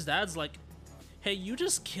 And his dad's like, hey, you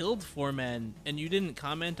just killed 4 men and you didn't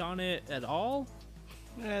comment on it at all?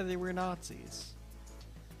 Yeah, they were Nazis.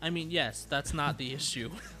 I mean, yes, that's not the issue.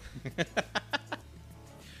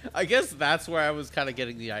 I guess that's where I was kind of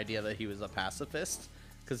getting the idea that he was a pacifist,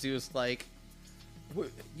 because he was like,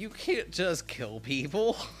 you can't just kill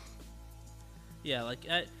people. Yeah,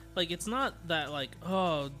 like it's not that like,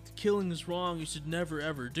 oh, killing is wrong, you should never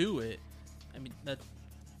ever do it. I mean, that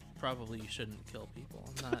probably you shouldn't kill people.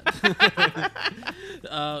 I'm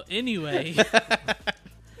not. Anyway,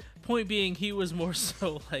 point being, he was more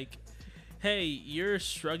so like, hey, you're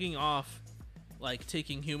shrugging off like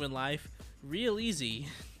taking human life real easy.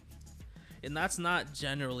 And that's not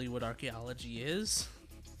generally what archaeology is.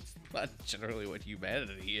 Not generally what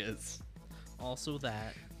humanity is. Also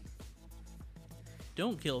that.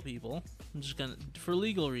 Don't kill people. I'm just gonna, for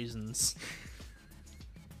legal reasons.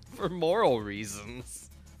 For moral reasons.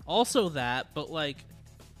 Also that, but like,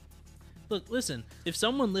 look, listen, if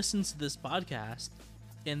someone listens to this podcast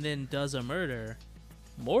and then does a murder,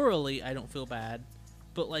 morally I don't feel bad,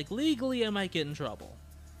 but like legally I might get in trouble.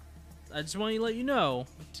 I just want to let you know,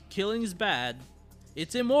 killing is bad.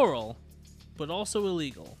 It's immoral, but also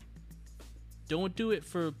illegal. Don't do it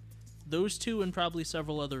for those two and probably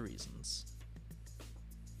several other reasons.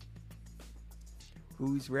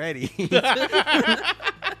 Who's ready?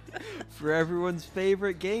 For everyone's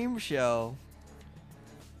favorite game show.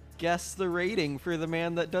 Guess the rating for the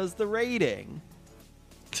man that does the rating.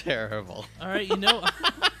 Terrible. All right,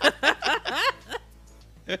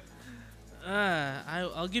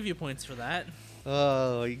 I'll give you points for that.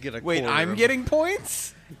 Oh, you get a Wait, quarter I'm of- getting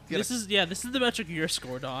points? This is the metric you're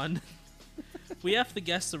scored on. We have to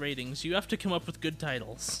guess the ratings. You have to come up with good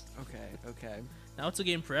titles. Okay. Now it's a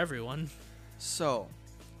game for everyone. So,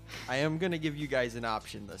 I am going to give you guys an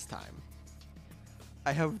option this time.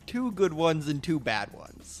 I have 2 good ones and 2 bad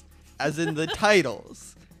ones. As in the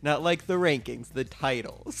titles. Not like the rankings, the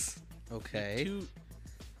titles. Okay.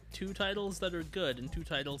 Two titles that are good and 2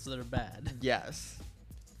 titles that are bad. Yes.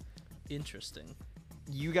 Interesting.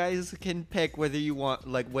 You guys can pick whether you want,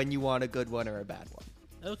 like, when you want a good one or a bad one.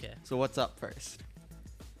 Okay. So what's up first?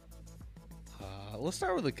 Let's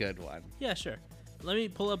start with a good one. Yeah, sure. Let me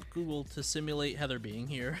pull up Google to simulate Heather being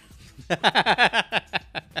here.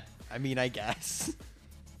 I mean, I guess.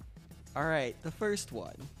 All right, the first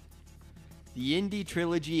one. The indie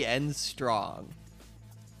trilogy ends strong.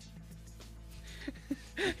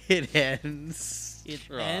 It ends. It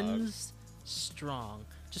strong. ends strong.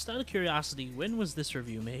 Just out of curiosity, when was this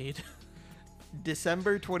review made?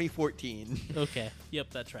 December 2014. Okay.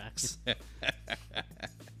 Yep, that tracks.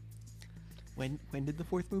 When did the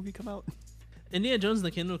 4th movie come out? Indiana Jones and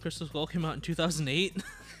the Kingdom of Crystal Skull came out in 2008.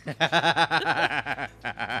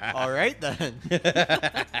 All right then.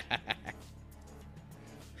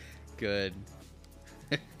 Good.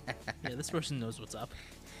 Yeah, this person knows what's up.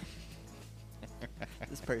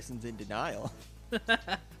 This person's in denial.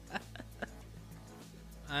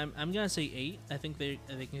 I'm gonna say 8. I think they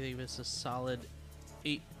gave us a solid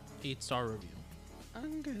 8-star review.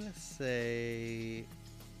 I'm gonna say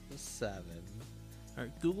 7. All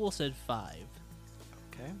right, Google said 5.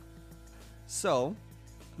 Okay. So,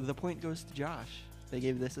 the point goes to Josh. They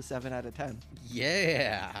gave this a 7 out of 10.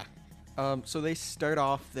 Yeah. So they start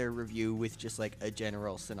off their review with just like a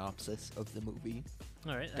general synopsis of the movie.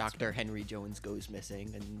 All right, that's Dr. Henry Jones goes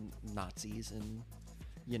missing and Nazis and,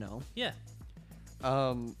 you know. Yeah.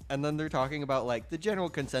 And then they're talking about like the general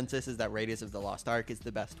consensus is that Raiders of the Lost Ark is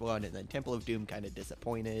the best one, and then Temple of Doom kind of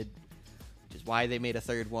disappointed, which is why they made a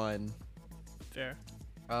 3rd one. Fair.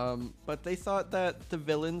 But they thought that the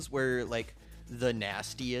villains were like the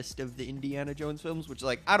nastiest of the Indiana Jones films, which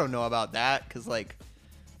like I don't know about that because like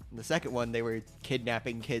in the 2nd one they were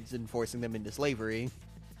kidnapping kids and forcing them into slavery.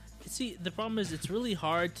 See, the problem is it's really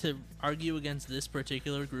hard to argue against this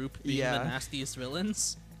particular group being Yeah. the nastiest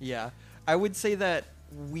villains. Yeah, I would say that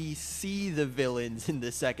we see the villains in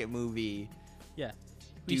the 2nd movie Yeah.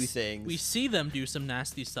 do We things. see them do some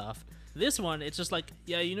nasty stuff. This one, it's just like,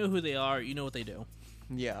 yeah, you know who they are, you know what they do.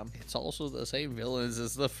 Yeah, It's also the same villains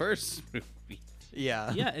as the first movie.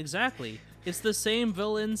 yeah, Yeah, exactly. It's the same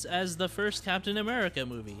villains as the first Captain America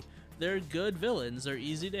movie. They're good villains. They're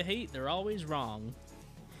easy to hate. They're always wrong.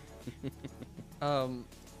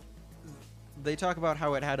 They talk about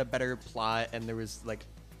how it had a better plot and there was like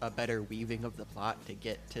a better weaving of the plot to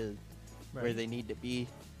get to where Right. they need to be.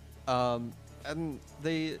 And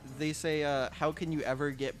they say, how can you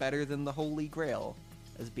ever get better than the Holy Grail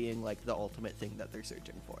as being like the ultimate thing that they're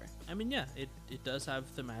searching for? I mean, yeah, it does have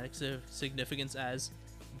thematic significance as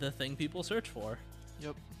the thing people search for.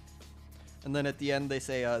 Yep. And then at the end they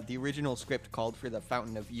say, the original script called for the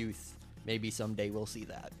Fountain of Youth. Maybe someday we'll see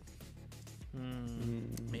that.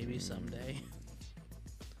 Maybe someday.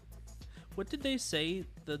 What did they say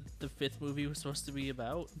the 5th movie was supposed to be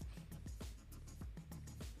about?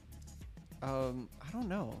 I don't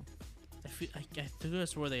know. I think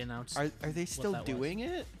that's where they announced. Are they still that was. doing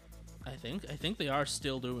it? I think they are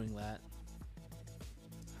still doing that.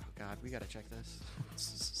 Oh God, we gotta check this.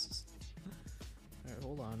 All right,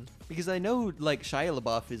 hold on. Because I know, like, Shia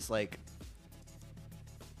LaBeouf is, like...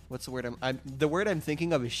 What's the word the word I'm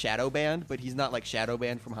thinking of is shadow banned, but he's not, like, shadow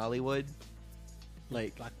banned from Hollywood.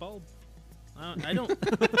 Like... Black bulb. I don't.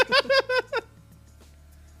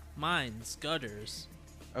 Mines, gutters.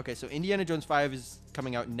 Okay, so Indiana Jones 5 is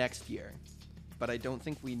coming out next year. But I don't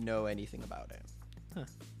think we know anything about it.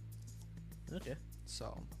 Okay.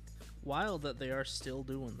 So... Wild that they are still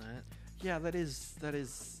doing that. Yeah, that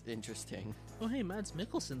is interesting. Oh, hey, Mads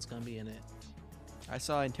Mikkelsen's gonna be in it. I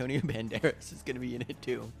saw Antonio Banderas is going to be in it,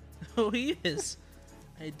 too. Oh, he is.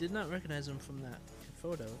 I did not recognize him from that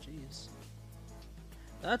photo. Jeez.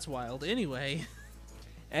 That's wild. Anyway.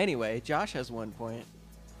 Anyway, Josh has 1 point.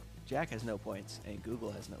 Jack has no points, and Google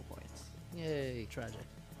has no points. Yay. Tragic.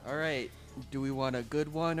 All right. Do we want a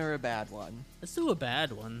good one or a bad one? Let's do a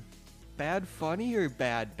bad one. Bad funny or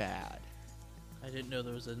bad bad? I didn't know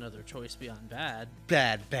there was another choice beyond bad.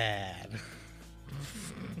 Bad.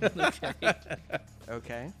 Okay.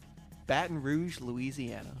 Okay. Baton Rouge,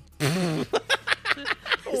 Louisiana. Is that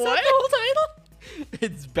the whole title?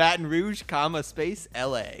 It's Baton Rouge, comma, space,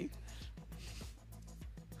 L.A.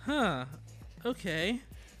 Huh. Okay.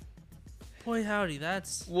 Boy, howdy, that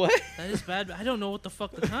What? is bad. I don't know what the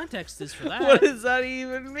fuck the context is for that. What does that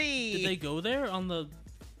even mean? Did they go there on the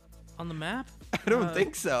map? I don't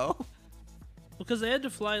think so. Because they had to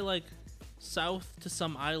fly like south to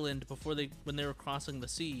some island when they were crossing the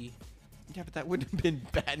sea. Yeah, but that wouldn't have been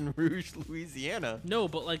Baton Rouge, Louisiana. No,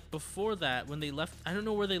 but like before that, when they left, I don't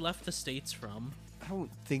know where they left the states from. I don't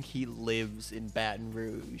think he lives in Baton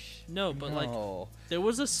Rouge. No, but like No. there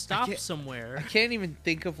was a stop can't- somewhere. I can't even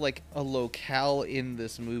think of like a locale in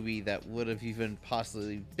this movie that would have even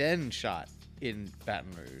possibly been shot in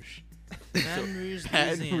Baton Rouge. Baton Rouge,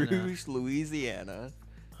 Baton Louisiana. Rouge, Louisiana.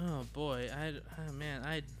 Oh boy,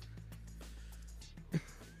 man,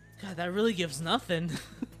 God, that really gives nothing.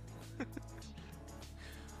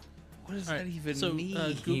 What does All that right, even so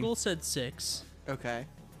mean? Google said 6. Okay.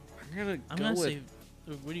 I'm I'm gonna gonna go with. say.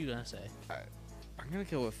 What are you gonna say? I'm gonna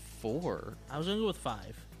go with 4. I was gonna go with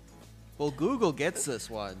 5. Well, Google gets this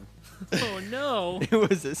one. Oh no! It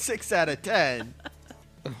was a 6 out of 10.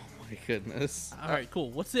 Oh my goodness. All right,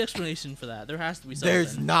 cool. What's the explanation for that? There has to be something.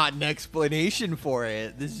 There's not an explanation for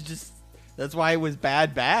it. This is just. That's why it was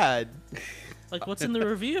bad. Like, what's in the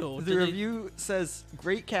review? The Did they- review says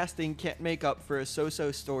great casting can't make up for a so-so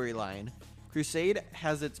storyline. Crusade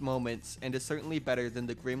has its moments and is certainly better than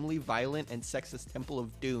the grimly violent and sexist Temple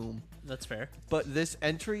of Doom. That's fair. But this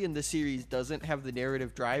entry in the series doesn't have the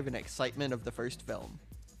narrative drive and excitement of the first film.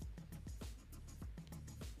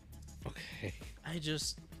 Okay.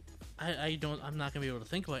 I'm not gonna be able to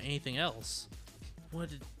think about anything else. What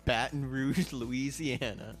did, Baton Rouge,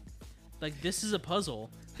 Louisiana. like, this is a puzzle.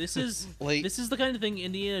 This is Like- this is the kind of thing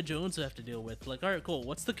Indiana Jones would have to deal with. Like, all right, cool.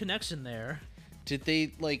 What's the connection there? Did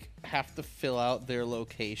they like have to fill out their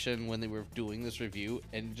location when they were doing this review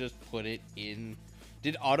and just put it in?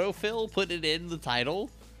 Did autofill put it in the title?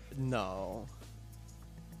 No.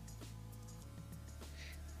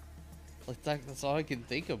 Like that's all I can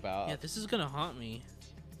think about. Yeah, this is gonna haunt me,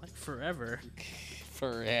 like, forever.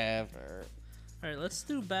 Forever. All right, let's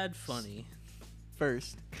do bad funny.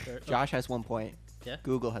 First, Or- Josh has 1 point. Yeah.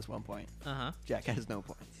 Google has 1 point. Uh huh. Jack has no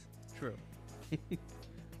points. True.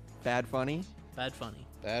 Bad funny? Bad funny.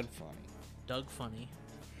 Bad funny. Doug funny.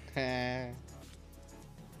 I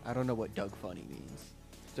don't know what Doug funny means.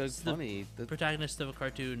 That's the funny. Protagonist of a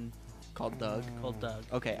cartoon Called Doug? called Doug.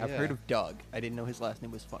 Okay, I've Yeah. heard of Doug. I didn't know his last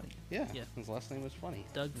name was funny. Yeah. Yeah. His last name was funny.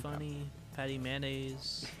 Doug funny. Patty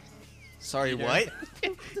mayonnaise. Sorry, Peter. what?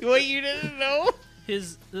 What, you didn't know?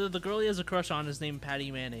 The girl he has a crush on is named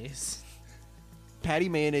Patty Mayonnaise. Patty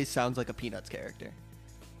Mayonnaise sounds like a Peanuts character.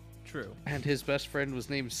 True. And his best friend was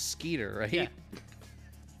named Skeeter, right? Yeah.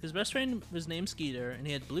 His best friend was named Skeeter, and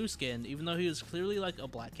he had blue skin, even though he was clearly like a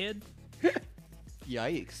black kid.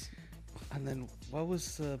 Yikes. And then what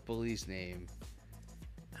was the bully's name?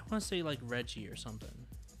 I want to say like Reggie or something.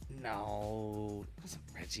 No, it wasn't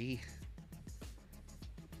Reggie.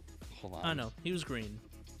 Hold on. I know he was green.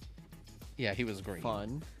 Yeah, he was green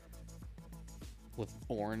Fun. with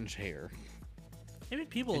orange hair. Maybe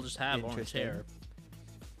people just have orange Interesting. hair.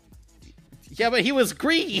 Yeah, but he was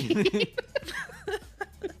green.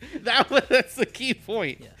 That's the key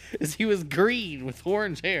point. Yeah. Is he was green with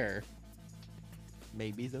orange hair.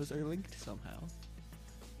 Maybe those are linked somehow.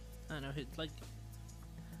 I don't know. Like,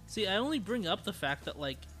 see, I only bring up the fact that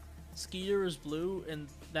like Skeeter is blue and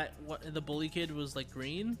that what the bully kid was like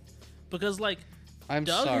green, because like I'm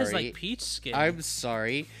Doug sorry. has like peach skin. I'm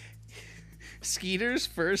sorry. Skeeter's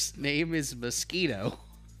first name is Mosquito.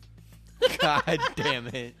 God damn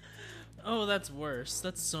it. Oh, that's worse.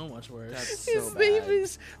 That's so much worse. That's His so name bad.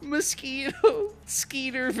 is Mosquito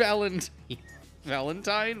Skeeter Valentine.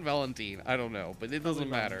 Valentine? I don't know, but it doesn't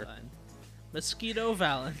matter. Valentine. Mosquito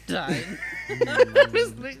Valentine.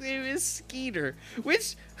 His nickname is Skeeter,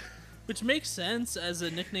 which Which makes sense as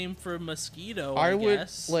a nickname for mosquito, I would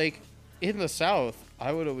guess. like in the South.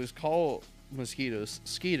 I would always call mosquitoes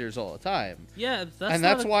Skeeters all the time, Yeah, that's and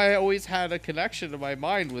not that's a- why I always had a connection in my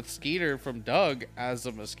mind with Skeeter from Doug as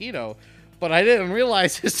a mosquito. But I didn't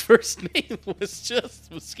realize his first name was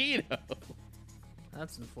just Mosquito.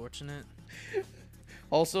 That's unfortunate.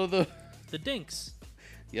 Also, The Dinks.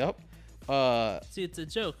 yep. See, it's a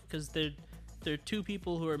joke because they're two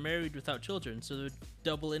people who are married without children, so they're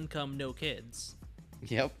double income, no kids.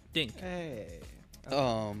 Yep. Dink. Hey.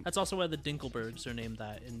 That's also why the Dinkelbergs are named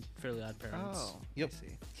that in Fairly Odd Parents. Oh. Yep. I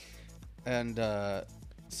see. And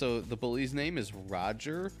so the bully's name is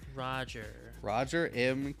Roger. Roger.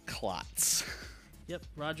 M. Klotz. Yep,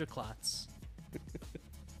 Roger Klotz.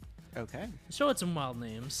 Okay. The show had some wild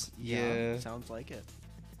names. Yeah. Sounds like it.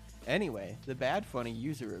 Anyway, the Bad Funny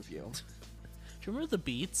user review. Do you remember the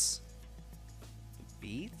Beats?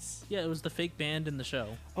 Beats? Yeah, it was the fake band in the show.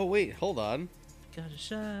 Oh wait, hold on. Gotta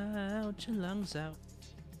shout your lungs out.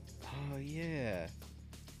 Oh yeah.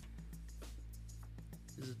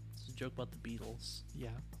 This is a joke about the Beatles. Yeah.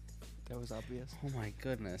 That was obvious. Oh my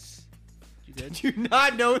goodness. You good? Did you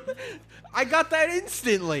not know? I got that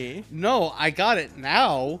instantly. No, I got it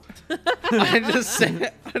now. I just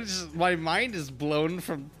said, my mind is blown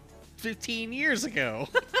from 15 years ago.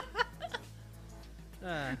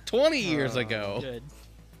 20 years ago. Good.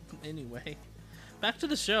 Anyway, back to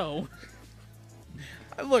the show.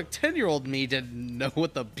 Look, 10-year-old me didn't know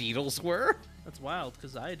what the Beatles were. That's wild,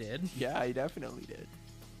 because I did. Yeah, I definitely did.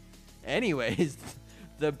 Anyways,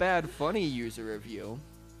 the Bad Funny user review.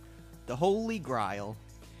 The Holy Grail.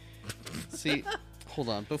 See, hold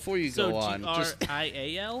on. Before you So go on,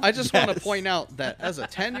 G-R-I-A-L? I just want to Yes. point out that as a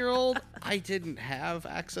 10-year-old, I didn't have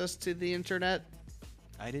access to the internet.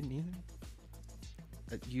 I didn't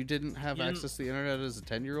either. You didn't have You didn't- access to the internet as a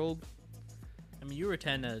 10-year-old? I mean, you were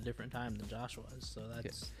 10 at a different time than Josh was, so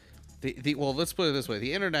that's... Well, let's put it this way.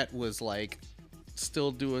 The internet was, like,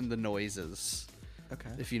 still doing the noises, Okay.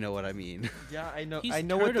 if you know what I mean. Yeah, I know. He's I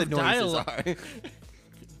know what heard the of noises dial-up. are.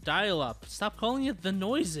 Dial-up. Stop calling it the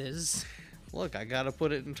noises. Look, I gotta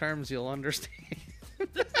put it in terms you'll understand.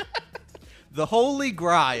 The Holy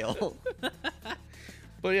Grail.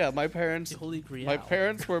 But yeah, my parents... The Holy Grail. My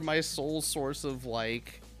parents were my sole source of,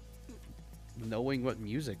 like, knowing what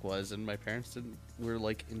music was, and my parents were,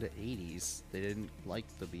 like, into 80s. They didn't like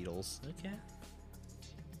the Beatles. Okay.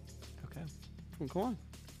 Okay. Oh, come on.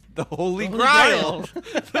 The Holy Holy Grail.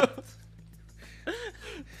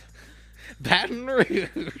 Baton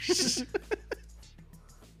Rouge.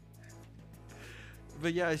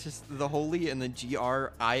 But yeah, it's just the Holy and the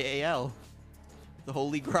Grail. The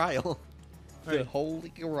Holy Grail. The Alright. Holy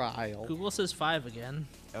Grail. Google says 5 again.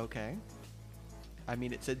 Okay. I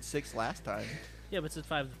mean, it said 6 last time. Yeah, but it said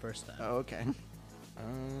 5 the first time. Oh, okay.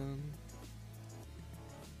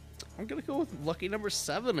 I'm gonna go with lucky number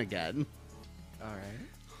 7 again. All right.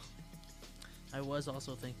 I was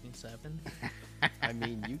also thinking 7. I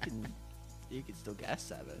mean, you can still guess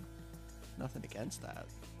 7. Nothing against that.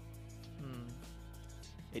 Hmm.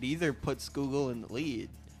 It either puts Google in the lead,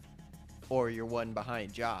 or you're one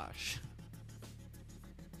behind Josh.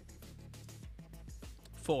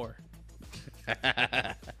 4.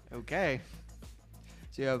 Okay.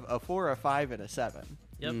 So you have a 4, a 5, and a 7.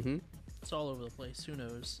 Yep. Mm-hmm. It's all over the place. Who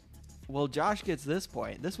knows? Well, Josh gets this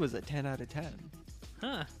point. This was a 10 out of 10.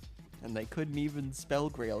 Huh. And they couldn't even spell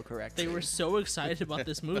Grail correctly. They were so excited about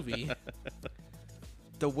this movie.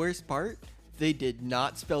 The worst part? They did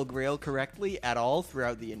not spell Grail correctly at all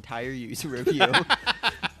throughout the entire user review.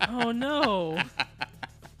 Oh no.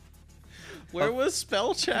 Where was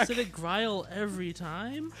spell check? Is it a Grail every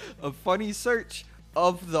time? A funny search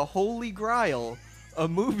of the Holy Grail, a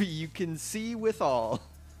movie you can see with all,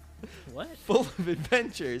 What? full of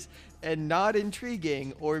adventures and not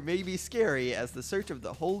intriguing or maybe scary as the search of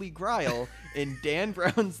the Holy Grail in Dan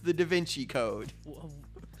Brown's The Da Vinci Code.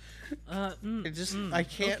 I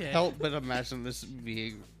can't okay. help but imagine this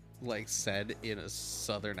being like said in a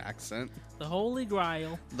southern accent. The Holy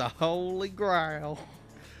Grail. The Holy Grail.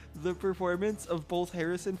 The performance of both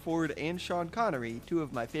Harrison Ford and Sean Connery, two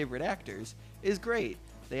of my favorite actors, is great.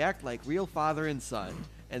 They act like real father and son,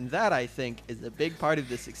 and that, I think, is a big part of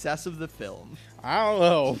the success of the film. I don't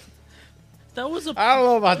know. That was a I don't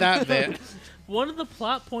know about that bit. one of the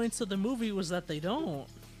plot points of the movie was that they don't.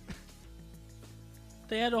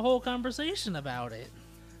 They had a whole conversation about it.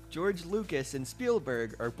 George Lucas and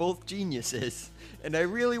Spielberg are both geniuses, and I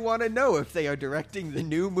really want to know if they are directing the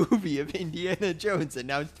new movie of Indiana Jones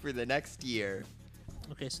announced for the next year.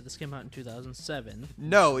 Okay, so this came out in 2007.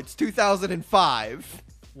 No, it's 2005.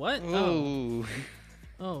 What? Ooh,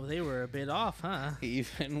 Oh, they were a bit off, huh?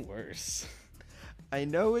 even worse. I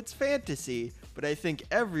know it's fantasy, but I think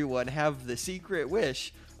everyone have the secret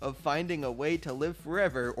wish of finding a way to live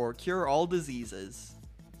forever or cure all diseases.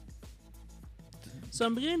 So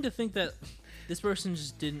I'm beginning to think that this person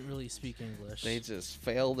just didn't really speak English. They just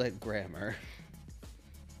failed at grammar.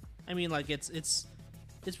 I mean, like it's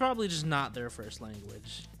probably just not their first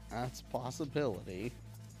language. That's a possibility.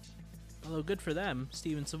 Although good for them,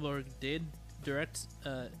 Steven Spielberg did direct.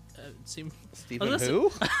 Seem. Stephen I was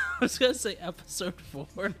who? I was gonna say episode 4.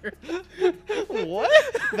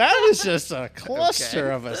 What? That was just a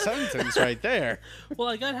cluster Okay. of a sentence right there. Well,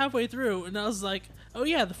 I got halfway through and I was like, "Oh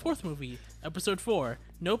yeah, the 4th movie, episode 4."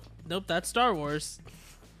 Nope, that's Star Wars.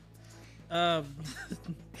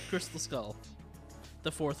 Crystal Skull,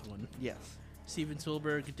 the 4th one. Yes. Steven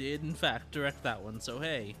Spielberg did in fact direct that one. So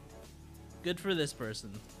hey, good for this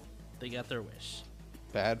person. They got their wish.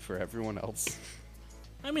 Bad for everyone else.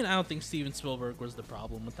 I mean, I don't think Steven Spielberg was the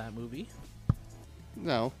problem with that movie.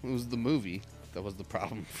 No, it was the movie that was the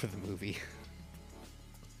problem for the movie.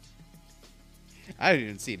 I haven't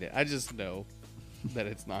even seen it. I just know that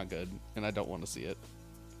it's not good, and I don't want to see it.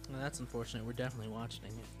 Well, that's unfortunate. We're definitely watching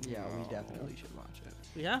it. Yeah, we No. definitely should watch it.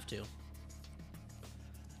 We have to.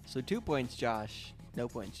 So 2 points, Josh. No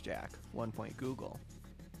points, Jack. 1 point, Google.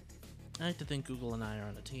 I like to think Google and I are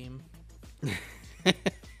on a team.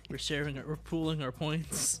 We're pooling our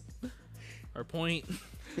points. Our point.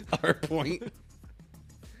 Our point.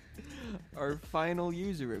 Our final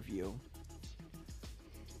user review.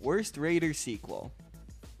 Worst Raiders sequel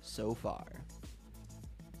so far.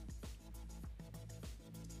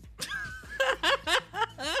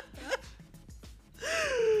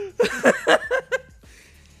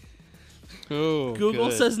 Oh, Google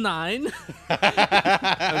good. says 9.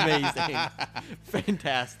 Amazing.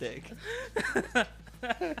 Fantastic.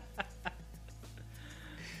 I'm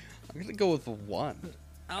gonna go with 1.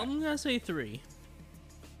 I'm gonna say 3.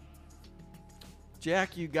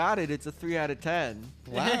 Jack, you got it. It's a 3 out of 10.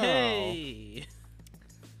 Wow. Hey.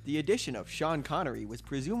 The addition of Sean Connery was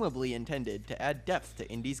presumably intended to add depth to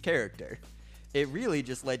Indy's character. It really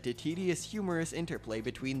just led to tedious, humorous interplay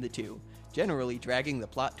between the two, generally dragging the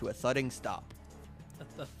plot to a thudding stop.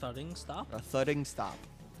 A thudding stop? A thudding stop.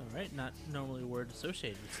 Alright, not normally a word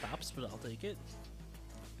associated with stops, but I'll take it.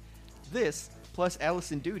 This, plus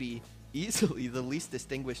Alison Doody, easily the least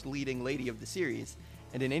distinguished leading lady of the series,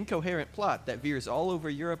 and an incoherent plot that veers all over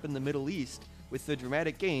Europe and the Middle East, with the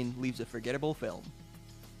dramatic gain, leaves a forgettable film.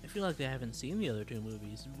 I feel like they haven't seen the other 2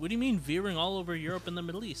 movies. What do you mean veering all over Europe and the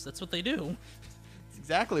Middle East? That's what they do. It's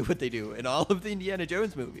exactly what they do in all of the Indiana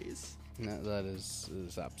Jones movies. No, that is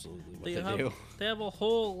absolutely what They they have do. they have a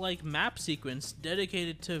whole like map sequence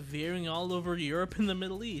dedicated to veering all over Europe and the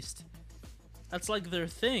Middle East. That's like their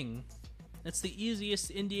thing. It's the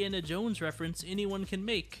easiest Indiana Jones reference anyone can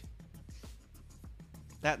make.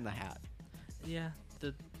 That and the hat. Yeah,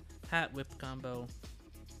 the hat whip combo.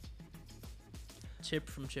 Chip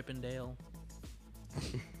from Chip and Dale.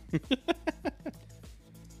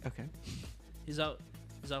 Okay. His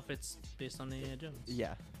outfit's based on Indiana Jones.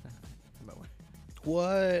 Yeah. I'm aware.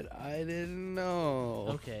 What? I didn't know.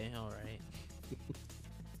 Okay, all right.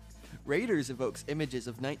 Raiders evokes images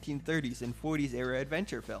of 1930s and 40s era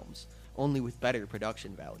adventure films, only with better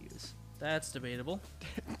production values. That's debatable.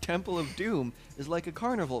 Temple of Doom is like a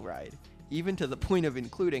carnival ride, even to the point of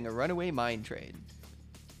including a runaway mine train.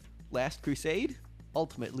 Last Crusade?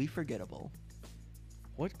 Ultimately forgettable.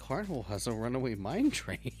 What carnival has a runaway mine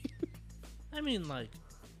train? I mean, like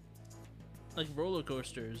roller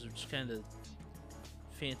coasters are just kind of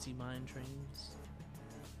fancy mine trains.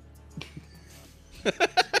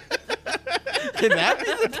 Can that be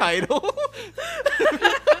the title?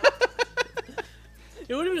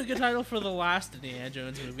 It would have been a good title for the last Indiana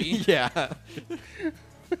Jones movie. Yeah.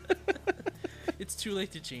 It's too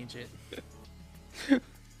late to change it.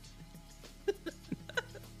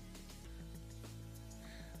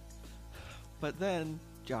 But then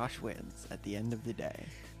Josh wins at the end of the day.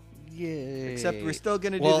 Yay. Except we're still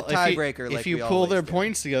gonna do Well, the tiebreaker. if Like you we pull always their do.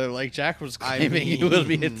 points together like Jack was I claiming, it will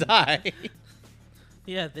be a mean- tie.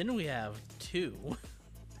 Yeah, then we have 2.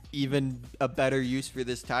 Even a better use for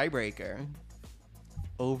this tiebreaker.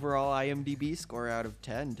 Overall IMDb score out of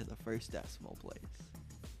 10 to the first decimal place.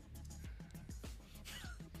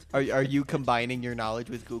 Are you combining your knowledge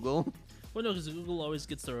with Google? Well, no, because Google always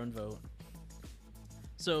gets their own vote.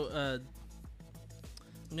 So, I'm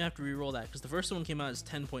gonna have to re-roll that because the first one came out as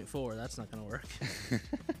 10.4. That's not gonna work.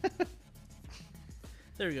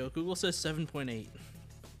 There we go. Google says 7.8.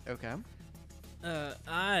 Okay.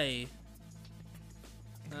 I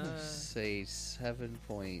Say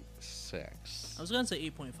 7.6. was gonna say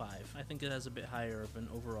 8.5. I think it has a bit higher of an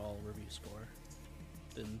overall review score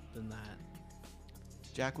than that.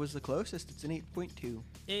 Jack was the closest. It's an 8.2.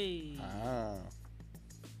 Hey, Ah.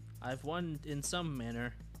 I've won in some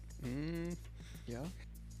manner. Yeah.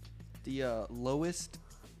 The lowest,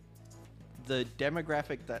 the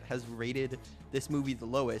demographic that has rated this movie the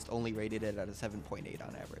lowest only rated it at a 7.8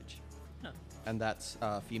 on average. Oh. And that's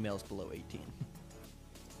females below 18.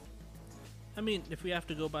 I mean, if we have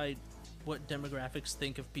to go by what demographics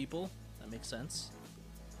think of people. That makes sense.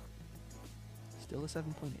 Still a 7.8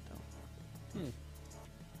 though. Hmm.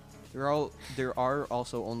 There are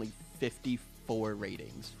also only 54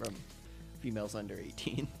 ratings from females under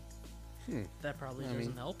 18. That probably I doesn't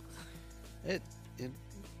mean- help. It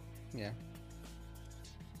yeah.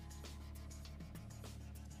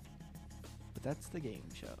 But that's the game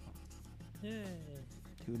show. Yay.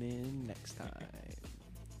 Tune in next time.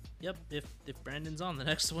 Yep, if Brandon's on the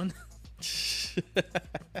next one.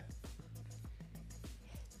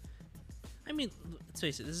 I mean, let's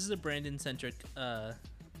face it, this is a Brandon-centric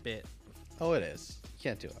bit. Oh, it is. You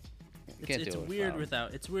can't do it. You can't It's do it weird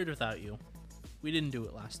without. it's weird without you. We didn't do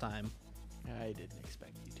it last time. I didn't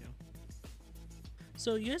expect you to.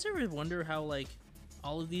 So you guys ever wonder how like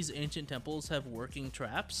all of these ancient temples have working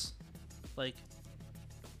traps? Like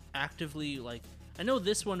actively like I know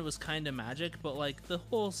this one was kind of magic, but like the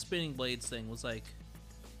whole spinning blades thing was like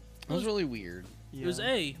It was really weird. it was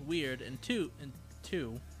A, weird, and two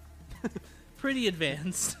pretty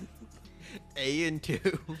advanced. A and 2.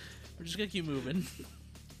 We're just gonna keep moving.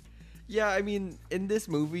 Yeah, I mean, in this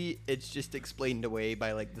movie, it's just explained away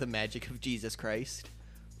by like the magic of Jesus Christ.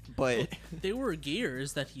 But They were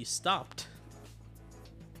gears that he stopped.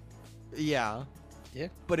 yeah, Yeah.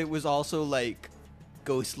 but it was also like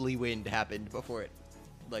ghostly wind happened before it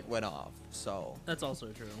like went off. So That's also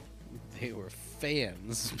true. They were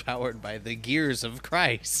fans powered by the gears of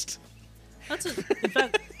Christ. In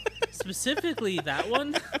fact, specifically that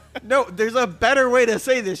one. no, there's a better way to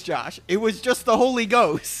say this, Josh. It was just the Holy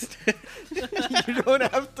Ghost. You don't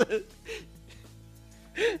have to.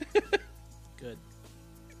 Good.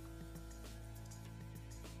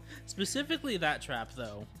 Specifically that trap,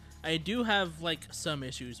 though, I do have like some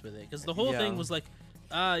issues with it because the whole thing Yeah. was like,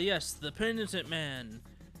 yes, the penitent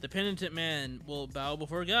man will bow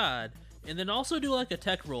before God, and then also do like a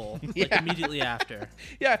tech roll like Yeah. immediately after.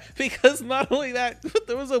 Yeah, because not only that, but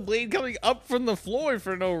there was a blade coming up from the floor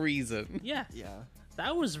for no reason. Yeah, Yeah.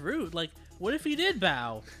 that was rude. Like, what if he did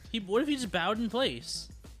bow? What if he just bowed in place?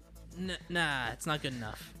 Nah, it's not good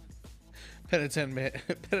enough.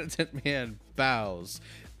 Penitent man bows.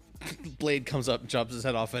 Blade comes up and chops his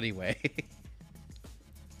head off anyway.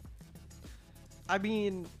 I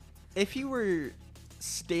mean, if he were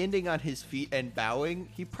standing on his feet and bowing,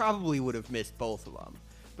 he probably would have missed both of them.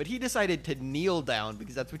 But he decided to kneel down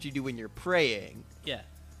because that's what you do when you're praying. Yeah.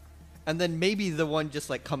 And then maybe the one just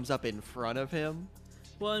like comes up in front of him.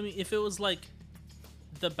 Well, I mean, if it was like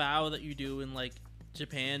the bow that you do in like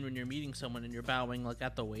Japan when you're meeting someone and you're bowing like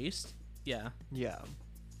at the waist, yeah. Yeah.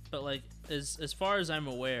 But like as far as I'm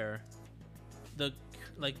aware, the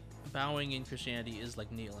like bowing in Christianity is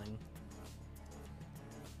like kneeling.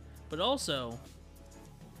 But also,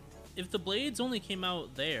 if the blades only came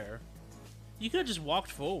out there, you could have just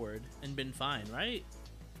walked forward and been fine, right?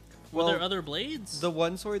 Were there other blades? The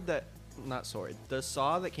one sword that, not sword, the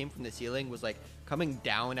saw that came from the ceiling was like coming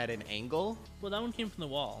down at an angle. Well, that one came from the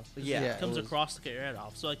wall. Yeah, It comes it was- across to get your head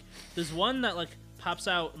off. So like, there's one that like pops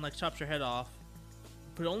out and like chops your head off,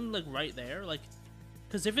 but only like right there. Like,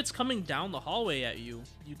 because if it's coming down the hallway at you,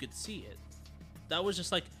 you could see it. That was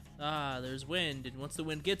just like, there's wind, and once the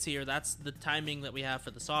wind gets here, that's the timing that we have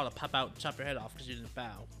for the saw to pop out and chop your head off because you didn't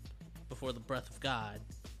bow before the breath of God.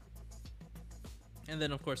 And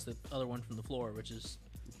then of course the other one from the floor, which is,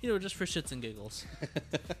 just for shits and giggles.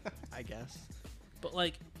 I guess. But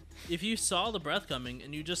like, if you saw the breath coming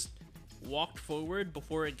and you just walked forward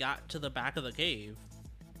before it got to the back of the cave,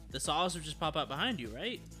 the saws would just pop out behind you,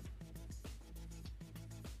 right?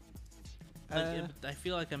 Like, I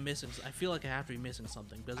feel like I'm missing. I feel like I have to be missing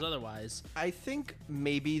something because otherwise, I think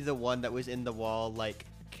maybe the one that was in the wall like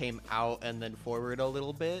came out and then forward a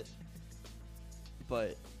little bit.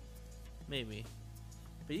 But maybe.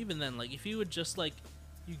 But even then, like, if you would just like,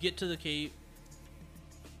 you get to the cave.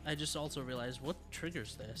 I just also realized what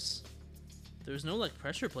triggers this. There's no like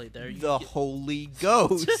pressure plate there. the Holy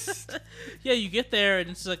Ghost. Yeah, you get there and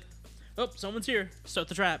it's like, oh, someone's here. Start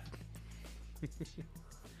the trap.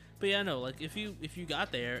 But yeah, no, like if you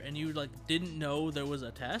got there and you like didn't know there was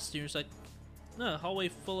a test, you're just like, no, hallway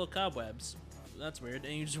full of cobwebs. That's weird.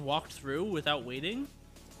 And you just walked through without waiting.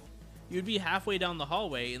 You'd be halfway down the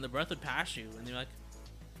hallway and the breath would pass you, and you're like,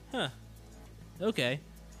 huh, okay.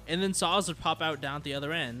 And then saws would pop out down at the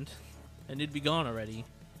other end, and it'd be gone already.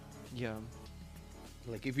 Yeah.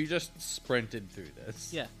 Like if you just sprinted through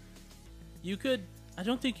this. Yeah. You could. I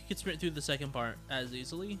don't think you could sprint through the second part as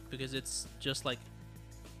easily because it's just like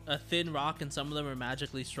a thin rock and some of them are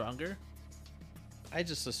magically stronger. I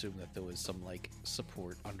just assumed that there was some like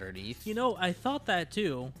support underneath. I thought that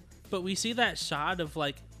too, but we see that shot of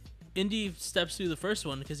like Indy steps through the first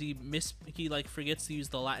one because he like forgets to use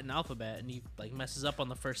the Latin alphabet and he like messes up on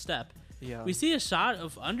the first step. Yeah. We see a shot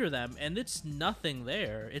of under them and it's nothing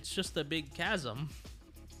there. It's just a big chasm.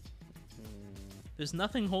 There's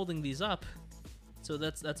nothing holding these up. So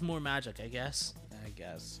that's more magic, I guess. I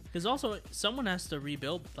guess. Because also someone has to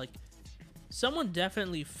rebuild. Like someone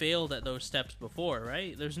definitely failed at those steps before,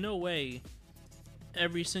 right? There's no way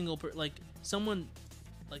every single like someone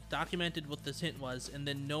like documented what this hint was and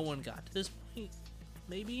then no one got to this point.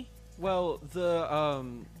 Maybe. Well,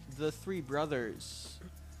 the three brothers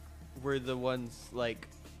were the ones, like,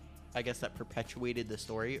 I guess that perpetuated the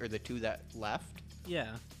story, or the two that left. Yeah.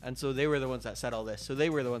 And so they were the ones that said all this. So they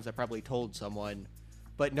were the ones that probably told someone,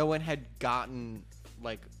 but no one had gotten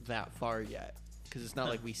like that far yet, because it's not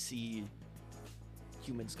like we see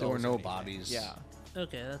human skulls. There were or no anything. bodies. Yeah.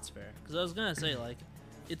 Okay, that's fair. Because I was gonna say like,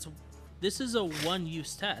 this is a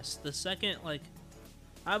one-use test. The second, like,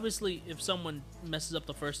 obviously, if someone messes up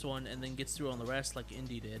the first one and then gets through on the rest, like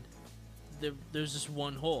Indy did, there's just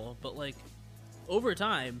one hole. But like, over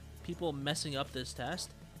time, people messing up this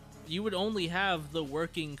test, you would only have the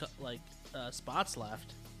working spots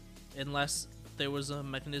left, unless there was a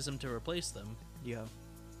mechanism to replace them. Yeah.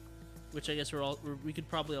 Which I guess we could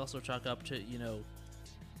probably also chalk up to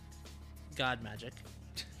God magic.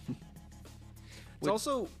 It's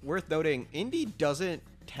also worth noting, Indy doesn't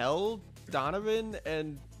tell Donovan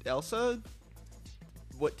and Elsa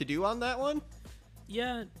what to do on that one.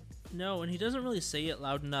 Yeah, no, and he doesn't really say it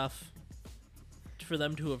loud enough for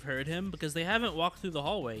them to have heard him because they haven't walked through the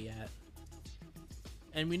hallway yet.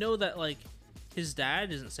 And we know that, like, his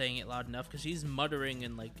dad isn't saying it loud enough because he's muttering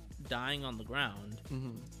and, like, dying on the ground.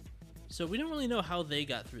 Mm-hmm. So we don't really know how they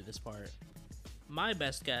got through this part. My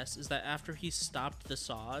best guess is that after he stopped the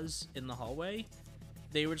saws in the hallway,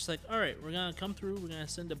 they were just like, alright, we're gonna come through, we're gonna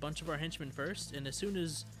send a bunch of our henchmen first, and as soon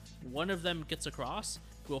as one of them gets across,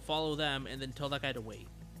 we'll follow them and then tell that guy to wait.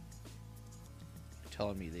 You're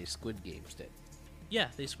telling me they Squid Games it. Yeah,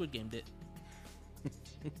 they Squid Gamed it.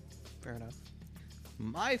 Fair enough.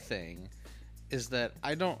 My thing is that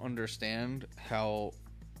I don't understand how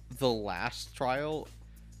the last trial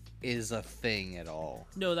is a thing at all.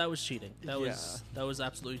 No, that was cheating. That Yeah. was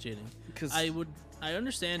absolutely cheating. 'Cause- I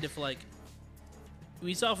understand if like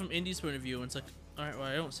we saw from Indy's point of view and it's like, all right, well,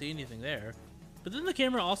 I don't see anything there. But then the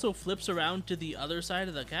camera also flips around to the other side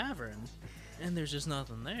of the cavern and there's just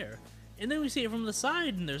nothing there. And then we see it from the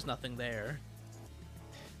side and there's nothing there.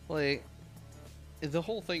 Like, the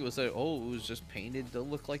whole thing was that, it was just painted to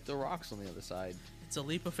look like the rocks on the other side. It's a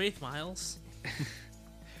leap of faith, Miles.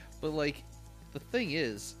 But, like, the thing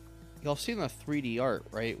is, y'all seen the 3D art,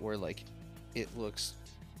 right? Where, like, it looks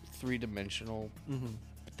three-dimensional. Mm-hmm.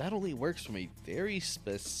 But that only works from a very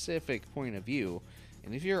specific point of view.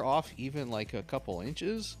 And if you're off even, like, a couple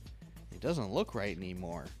inches, it doesn't look right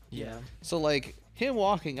anymore. Yeah. So, like, him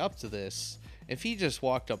walking up to this, if he just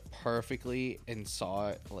walked up perfectly and saw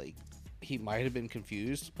it, like, he might have been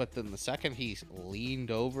confused. But then the second he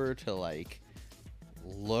leaned over to, like,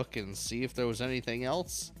 look and see if there was anything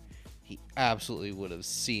else, he absolutely would have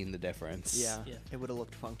seen the difference. Yeah. Yeah. It would have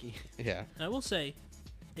looked funky. Yeah. I will say,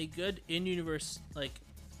 a good in-universe like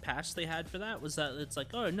pass they had for that was that it's like,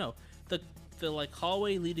 oh no, the like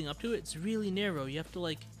hallway leading up to it's really narrow. You have to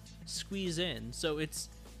like squeeze in, so it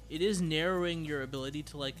is narrowing your ability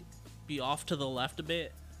to like be off to the left a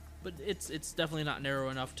bit, but it's definitely not narrow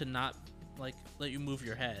enough to not like let you move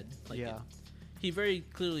your head. Like, Yeah. he very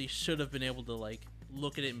clearly should have been able to like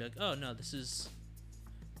look at it and be like, oh no, that's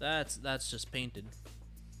just painted.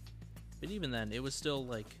 But even then, it was still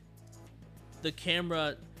like the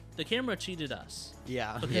camera cheated us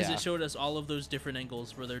Yeah. because Yeah. it showed us all of those different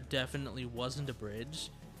angles where there definitely wasn't a bridge,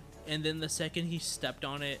 and then the second he stepped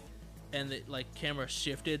on it and the like camera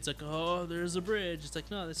shifted, it's like, oh, there's a bridge. It's like,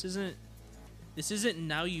 no, this isn't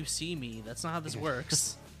now you see me. That's not how this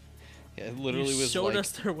works. Yeah, it literally You was showed like,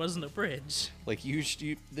 us there wasn't a bridge. like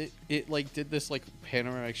it like did this like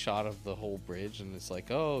panoramic shot of the whole bridge, and it's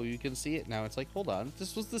like, oh, you can see it now. It's like, hold on,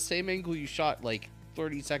 this was the same angle you shot like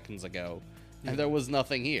 30 seconds ago, and there was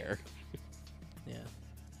nothing here. Yeah.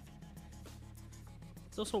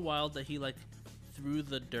 It's also wild that he like threw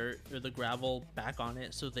the dirt or the gravel back on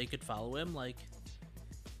it so they could follow him. Like,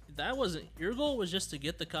 that wasn't your goal. Was just to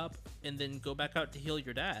get the cup and then go back out to heal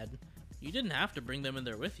your dad. You didn't have to bring them in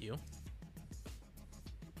there with you.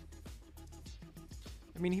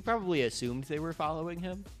 I mean, he probably assumed they were following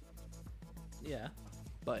him, Yeah,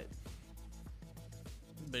 but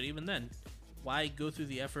but even then, why go through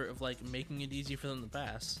the effort of like making it easy for them to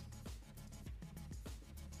pass?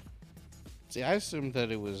 See, I assumed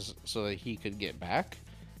that it was so that he could get back,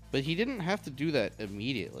 But he didn't have to do that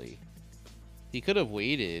immediately. He could have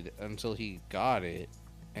waited until he got it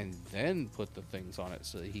and then put the things on it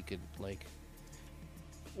so that he could, like...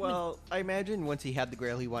 Well, I imagine once he had the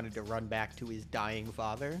Grail, he wanted to run back to his dying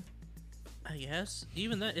father. I guess.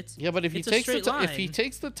 Even that, it's Yeah, but if he it's a takes straight if he line.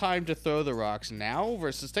 takes the time to throw the rocks now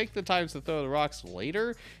versus take the time to throw the rocks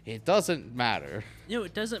later, it doesn't matter.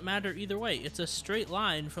 It doesn't matter either way. It's a straight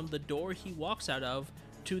line from the door he walks out of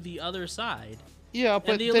to the other side. Yeah,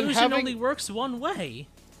 but And the then illusion having... only works one way.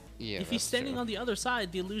 Yeah, If he's that's standing true. on the other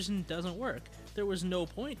side, the illusion doesn't work. There was no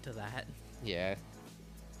point to that. Yeah.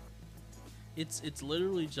 It's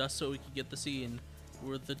literally just so we could get the scene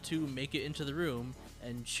where the two make it into the room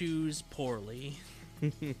and choose poorly.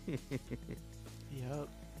 Yep.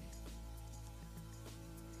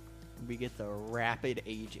 We get the rapid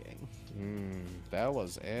aging. That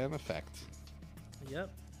was an effect. Yep.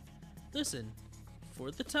 Listen,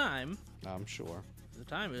 for the time I'm sure.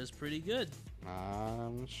 it was pretty good.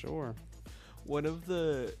 I'm sure. One of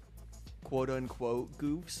the quote-unquote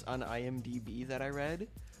goofs on IMDb that I read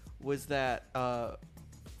was that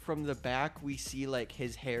from the back we see like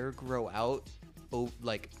his hair grow out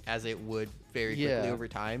like as it would very quickly Yeah. over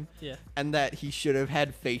time, Yeah. and that he should have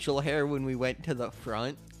had facial hair when we went to the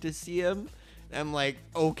front to see him. I'm like,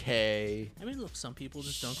 okay, I mean, look, some people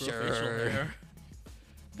just don't grow facial Sure. hair.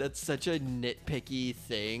 that's such a nitpicky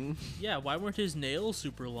thing. Yeah, why weren't his nails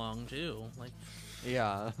super long too? Like,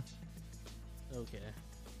 Yeah. okay.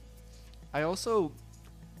 I also,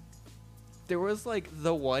 there was like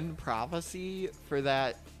the one prophecy for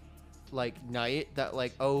that like night that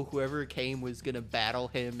like, oh, whoever came was gonna battle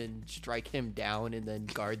him and strike him down and then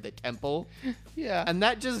guard the temple, Yeah. and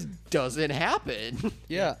that just doesn't happen.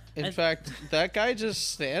 Yeah. In I- fact, that guy just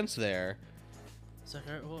stands there. It's like,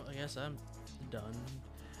 alright, well, I guess I'm done.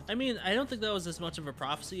 I mean, I don't think that was as much of a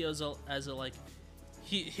prophecy as a like,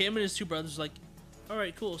 him and his two brothers like, all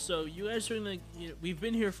right, cool. So you guys are like, we've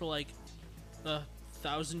been here for like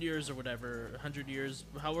 1,000 years or whatever, 100 years,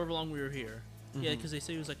 however long we were here. Yeah, because they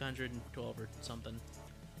say it was like 112 or something.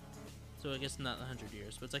 So I guess not 100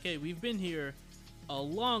 years, but it's like, hey, we've been here a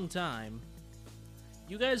long time.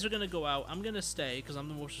 You guys are gonna go out. I'm gonna stay because I'm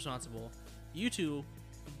the most responsible. You two,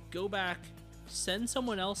 go back. Send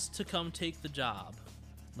someone else to come take the job.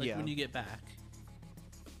 Like Yeah. when you get back.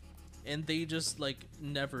 And they just like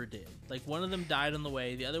never did. Like one of them died on the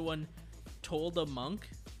way. The other one told a monk,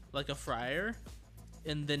 like a friar,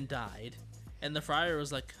 and then died. And the friar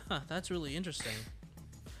was like, "Huh, that's really interesting."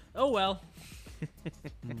 Oh well.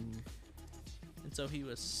 And so he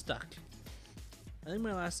was stuck. I think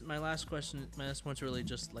my last one's really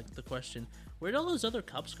just like the question: where did all those other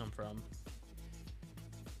cups come from?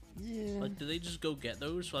 Yeah. Like, did they just go get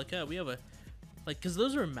those? Like, yeah, we have a, like, because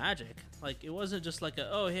those are magic. Like, it wasn't just like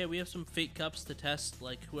oh, hey, we have some fake cups to test,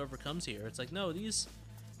 like, whoever comes here. It's like, no, these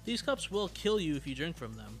cups will kill you if you drink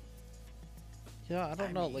from them. Yeah, I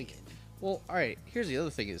don't know. Like, well, all right. Here's the other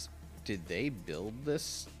thing: is did they build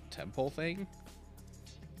this temple thing?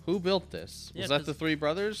 Who built this? Yeah, Was that 'cause- the three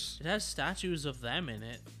brothers? It has statues of them in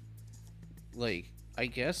it. Like, I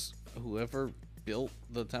guess whoever built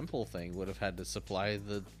the temple thing would have had to supply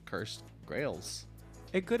the cursed grails.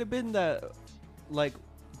 It could have been that, like,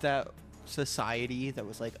 that society that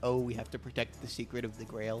was like, oh, we have to protect the secret of the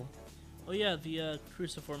Grail. Oh yeah, the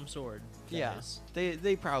cruciform sword. Yeah, guys.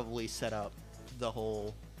 they probably set up the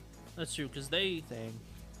whole That's true, because they thing.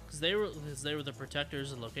 they were the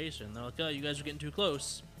protectors of the location. They're like, oh, you guys are getting too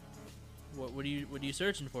close. What are you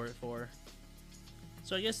searching for it for?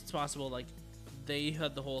 So I guess it's possible like they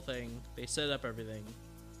had the whole thing. They set up everything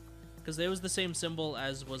because there was the same symbol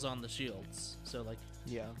as was on the shields. So like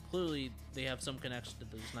Yeah. clearly they have some connection to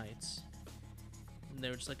those knights. And they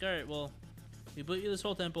were just like, all right, well, we built you this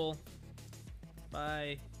whole temple.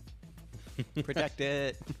 Bye. Protect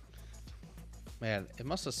it. Man, it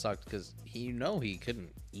must have sucked because he couldn't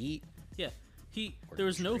eat. Yeah, Or there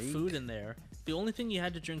was no drink. food in there. The only thing you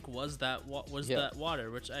had to drink was that Yeah. that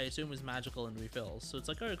water, which I assume is magical and refills. So it's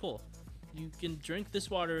like, all right, cool. You can drink this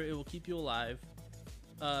water; it will keep you alive.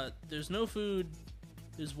 There's no food.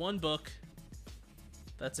 There's one book.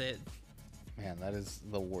 That's it Man, that is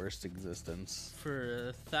the worst existence.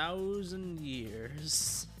 for 1,000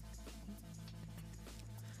 years.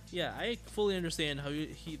 Yeah, I fully understand how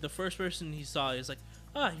the first person he saw is like,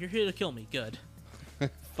 you're here to kill me. Good.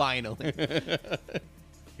 Finally.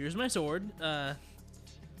 Here's my sword. How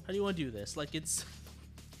do you want to do this? Like it's.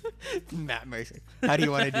 Matt Mercer. How do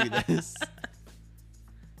you want to do this?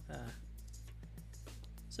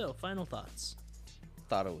 So, final thoughts.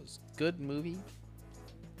 Thought it was good movie.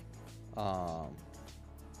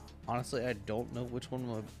 honestly, I don't know which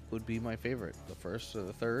one would be my favorite, the first or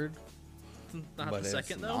the third. Not but the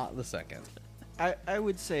second it's though. not the second. I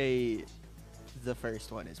would say the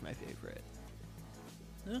first one is my favorite.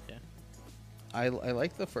 Okay. I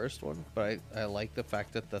like the first one, but I like the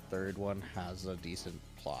fact that the third one has a decent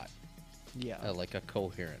plot. Yeah. Like a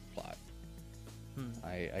coherent plot.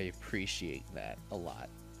 I appreciate that a lot.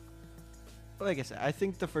 Like I said, I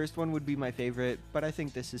think the first one would be my favorite, but I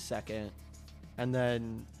think this is second. And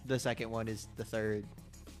then the second one is the third.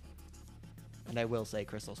 And I will say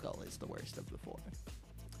Crystal Skull is the worst of the four.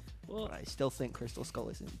 Well, But I still think Crystal Skull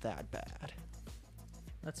isn't that bad.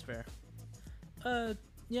 that's fair.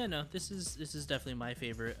 Yeah, no, this is definitely my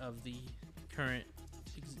favorite of the current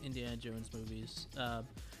Indiana Jones movies.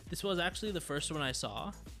 This was actually the first one I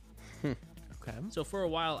saw. Okay. So for a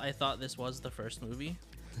while, I thought this was the first movie.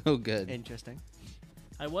 Oh, good. Interesting.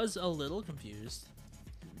 I was a little confused,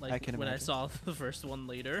 like I can when I imagine. saw the first one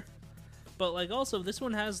later. But like also, this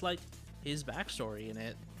one has like his backstory in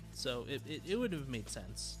it, so it would have made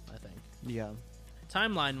sense, I think. Yeah.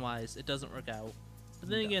 Timeline wise, it doesn't work out. But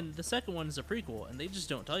then No. again, the second one is a prequel, and they just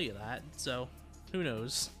don't tell you that, so who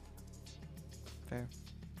knows? Fair.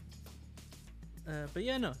 But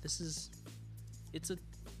yeah, no, it's a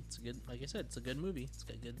good, like I said, it's a good movie. It's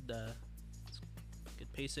got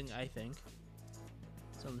good pacing, I think.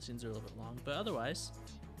 Some of the scenes are a little bit long, but otherwise,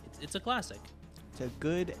 it's a classic. It's a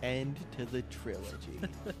good end to the trilogy.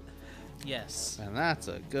 Yes, And that's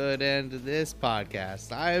a good end to this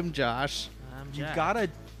podcast. I'm Josh. I'm You Jack. gotta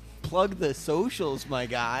plug the socials, my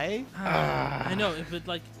guy. I know, but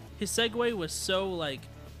like his segue was so like,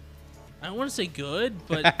 I don't want to say good,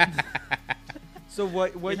 but So what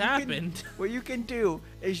it you happened. Can, what you can do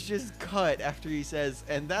is just cut after he says,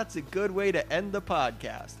 and that's a good way to end the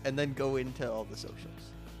podcast, and then go into all the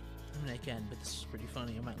socials. I mean, I can, but this is pretty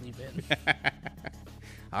funny. I might leave it.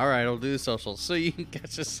 All right, I'll do the socials. So you can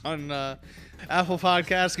catch us on Apple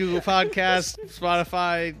Podcasts, Google Podcasts,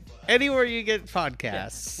 Spotify, anywhere you get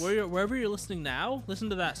podcasts. Wherever you're listening now, listen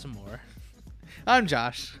to that some more. I'm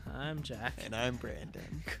Josh. I'm Jack. And I'm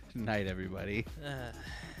Brandon. Good night, everybody.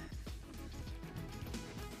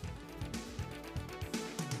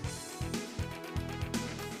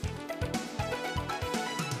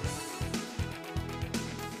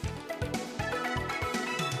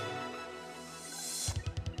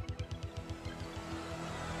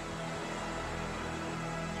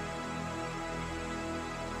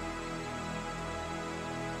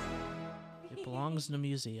 It belongs in a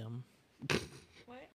museum.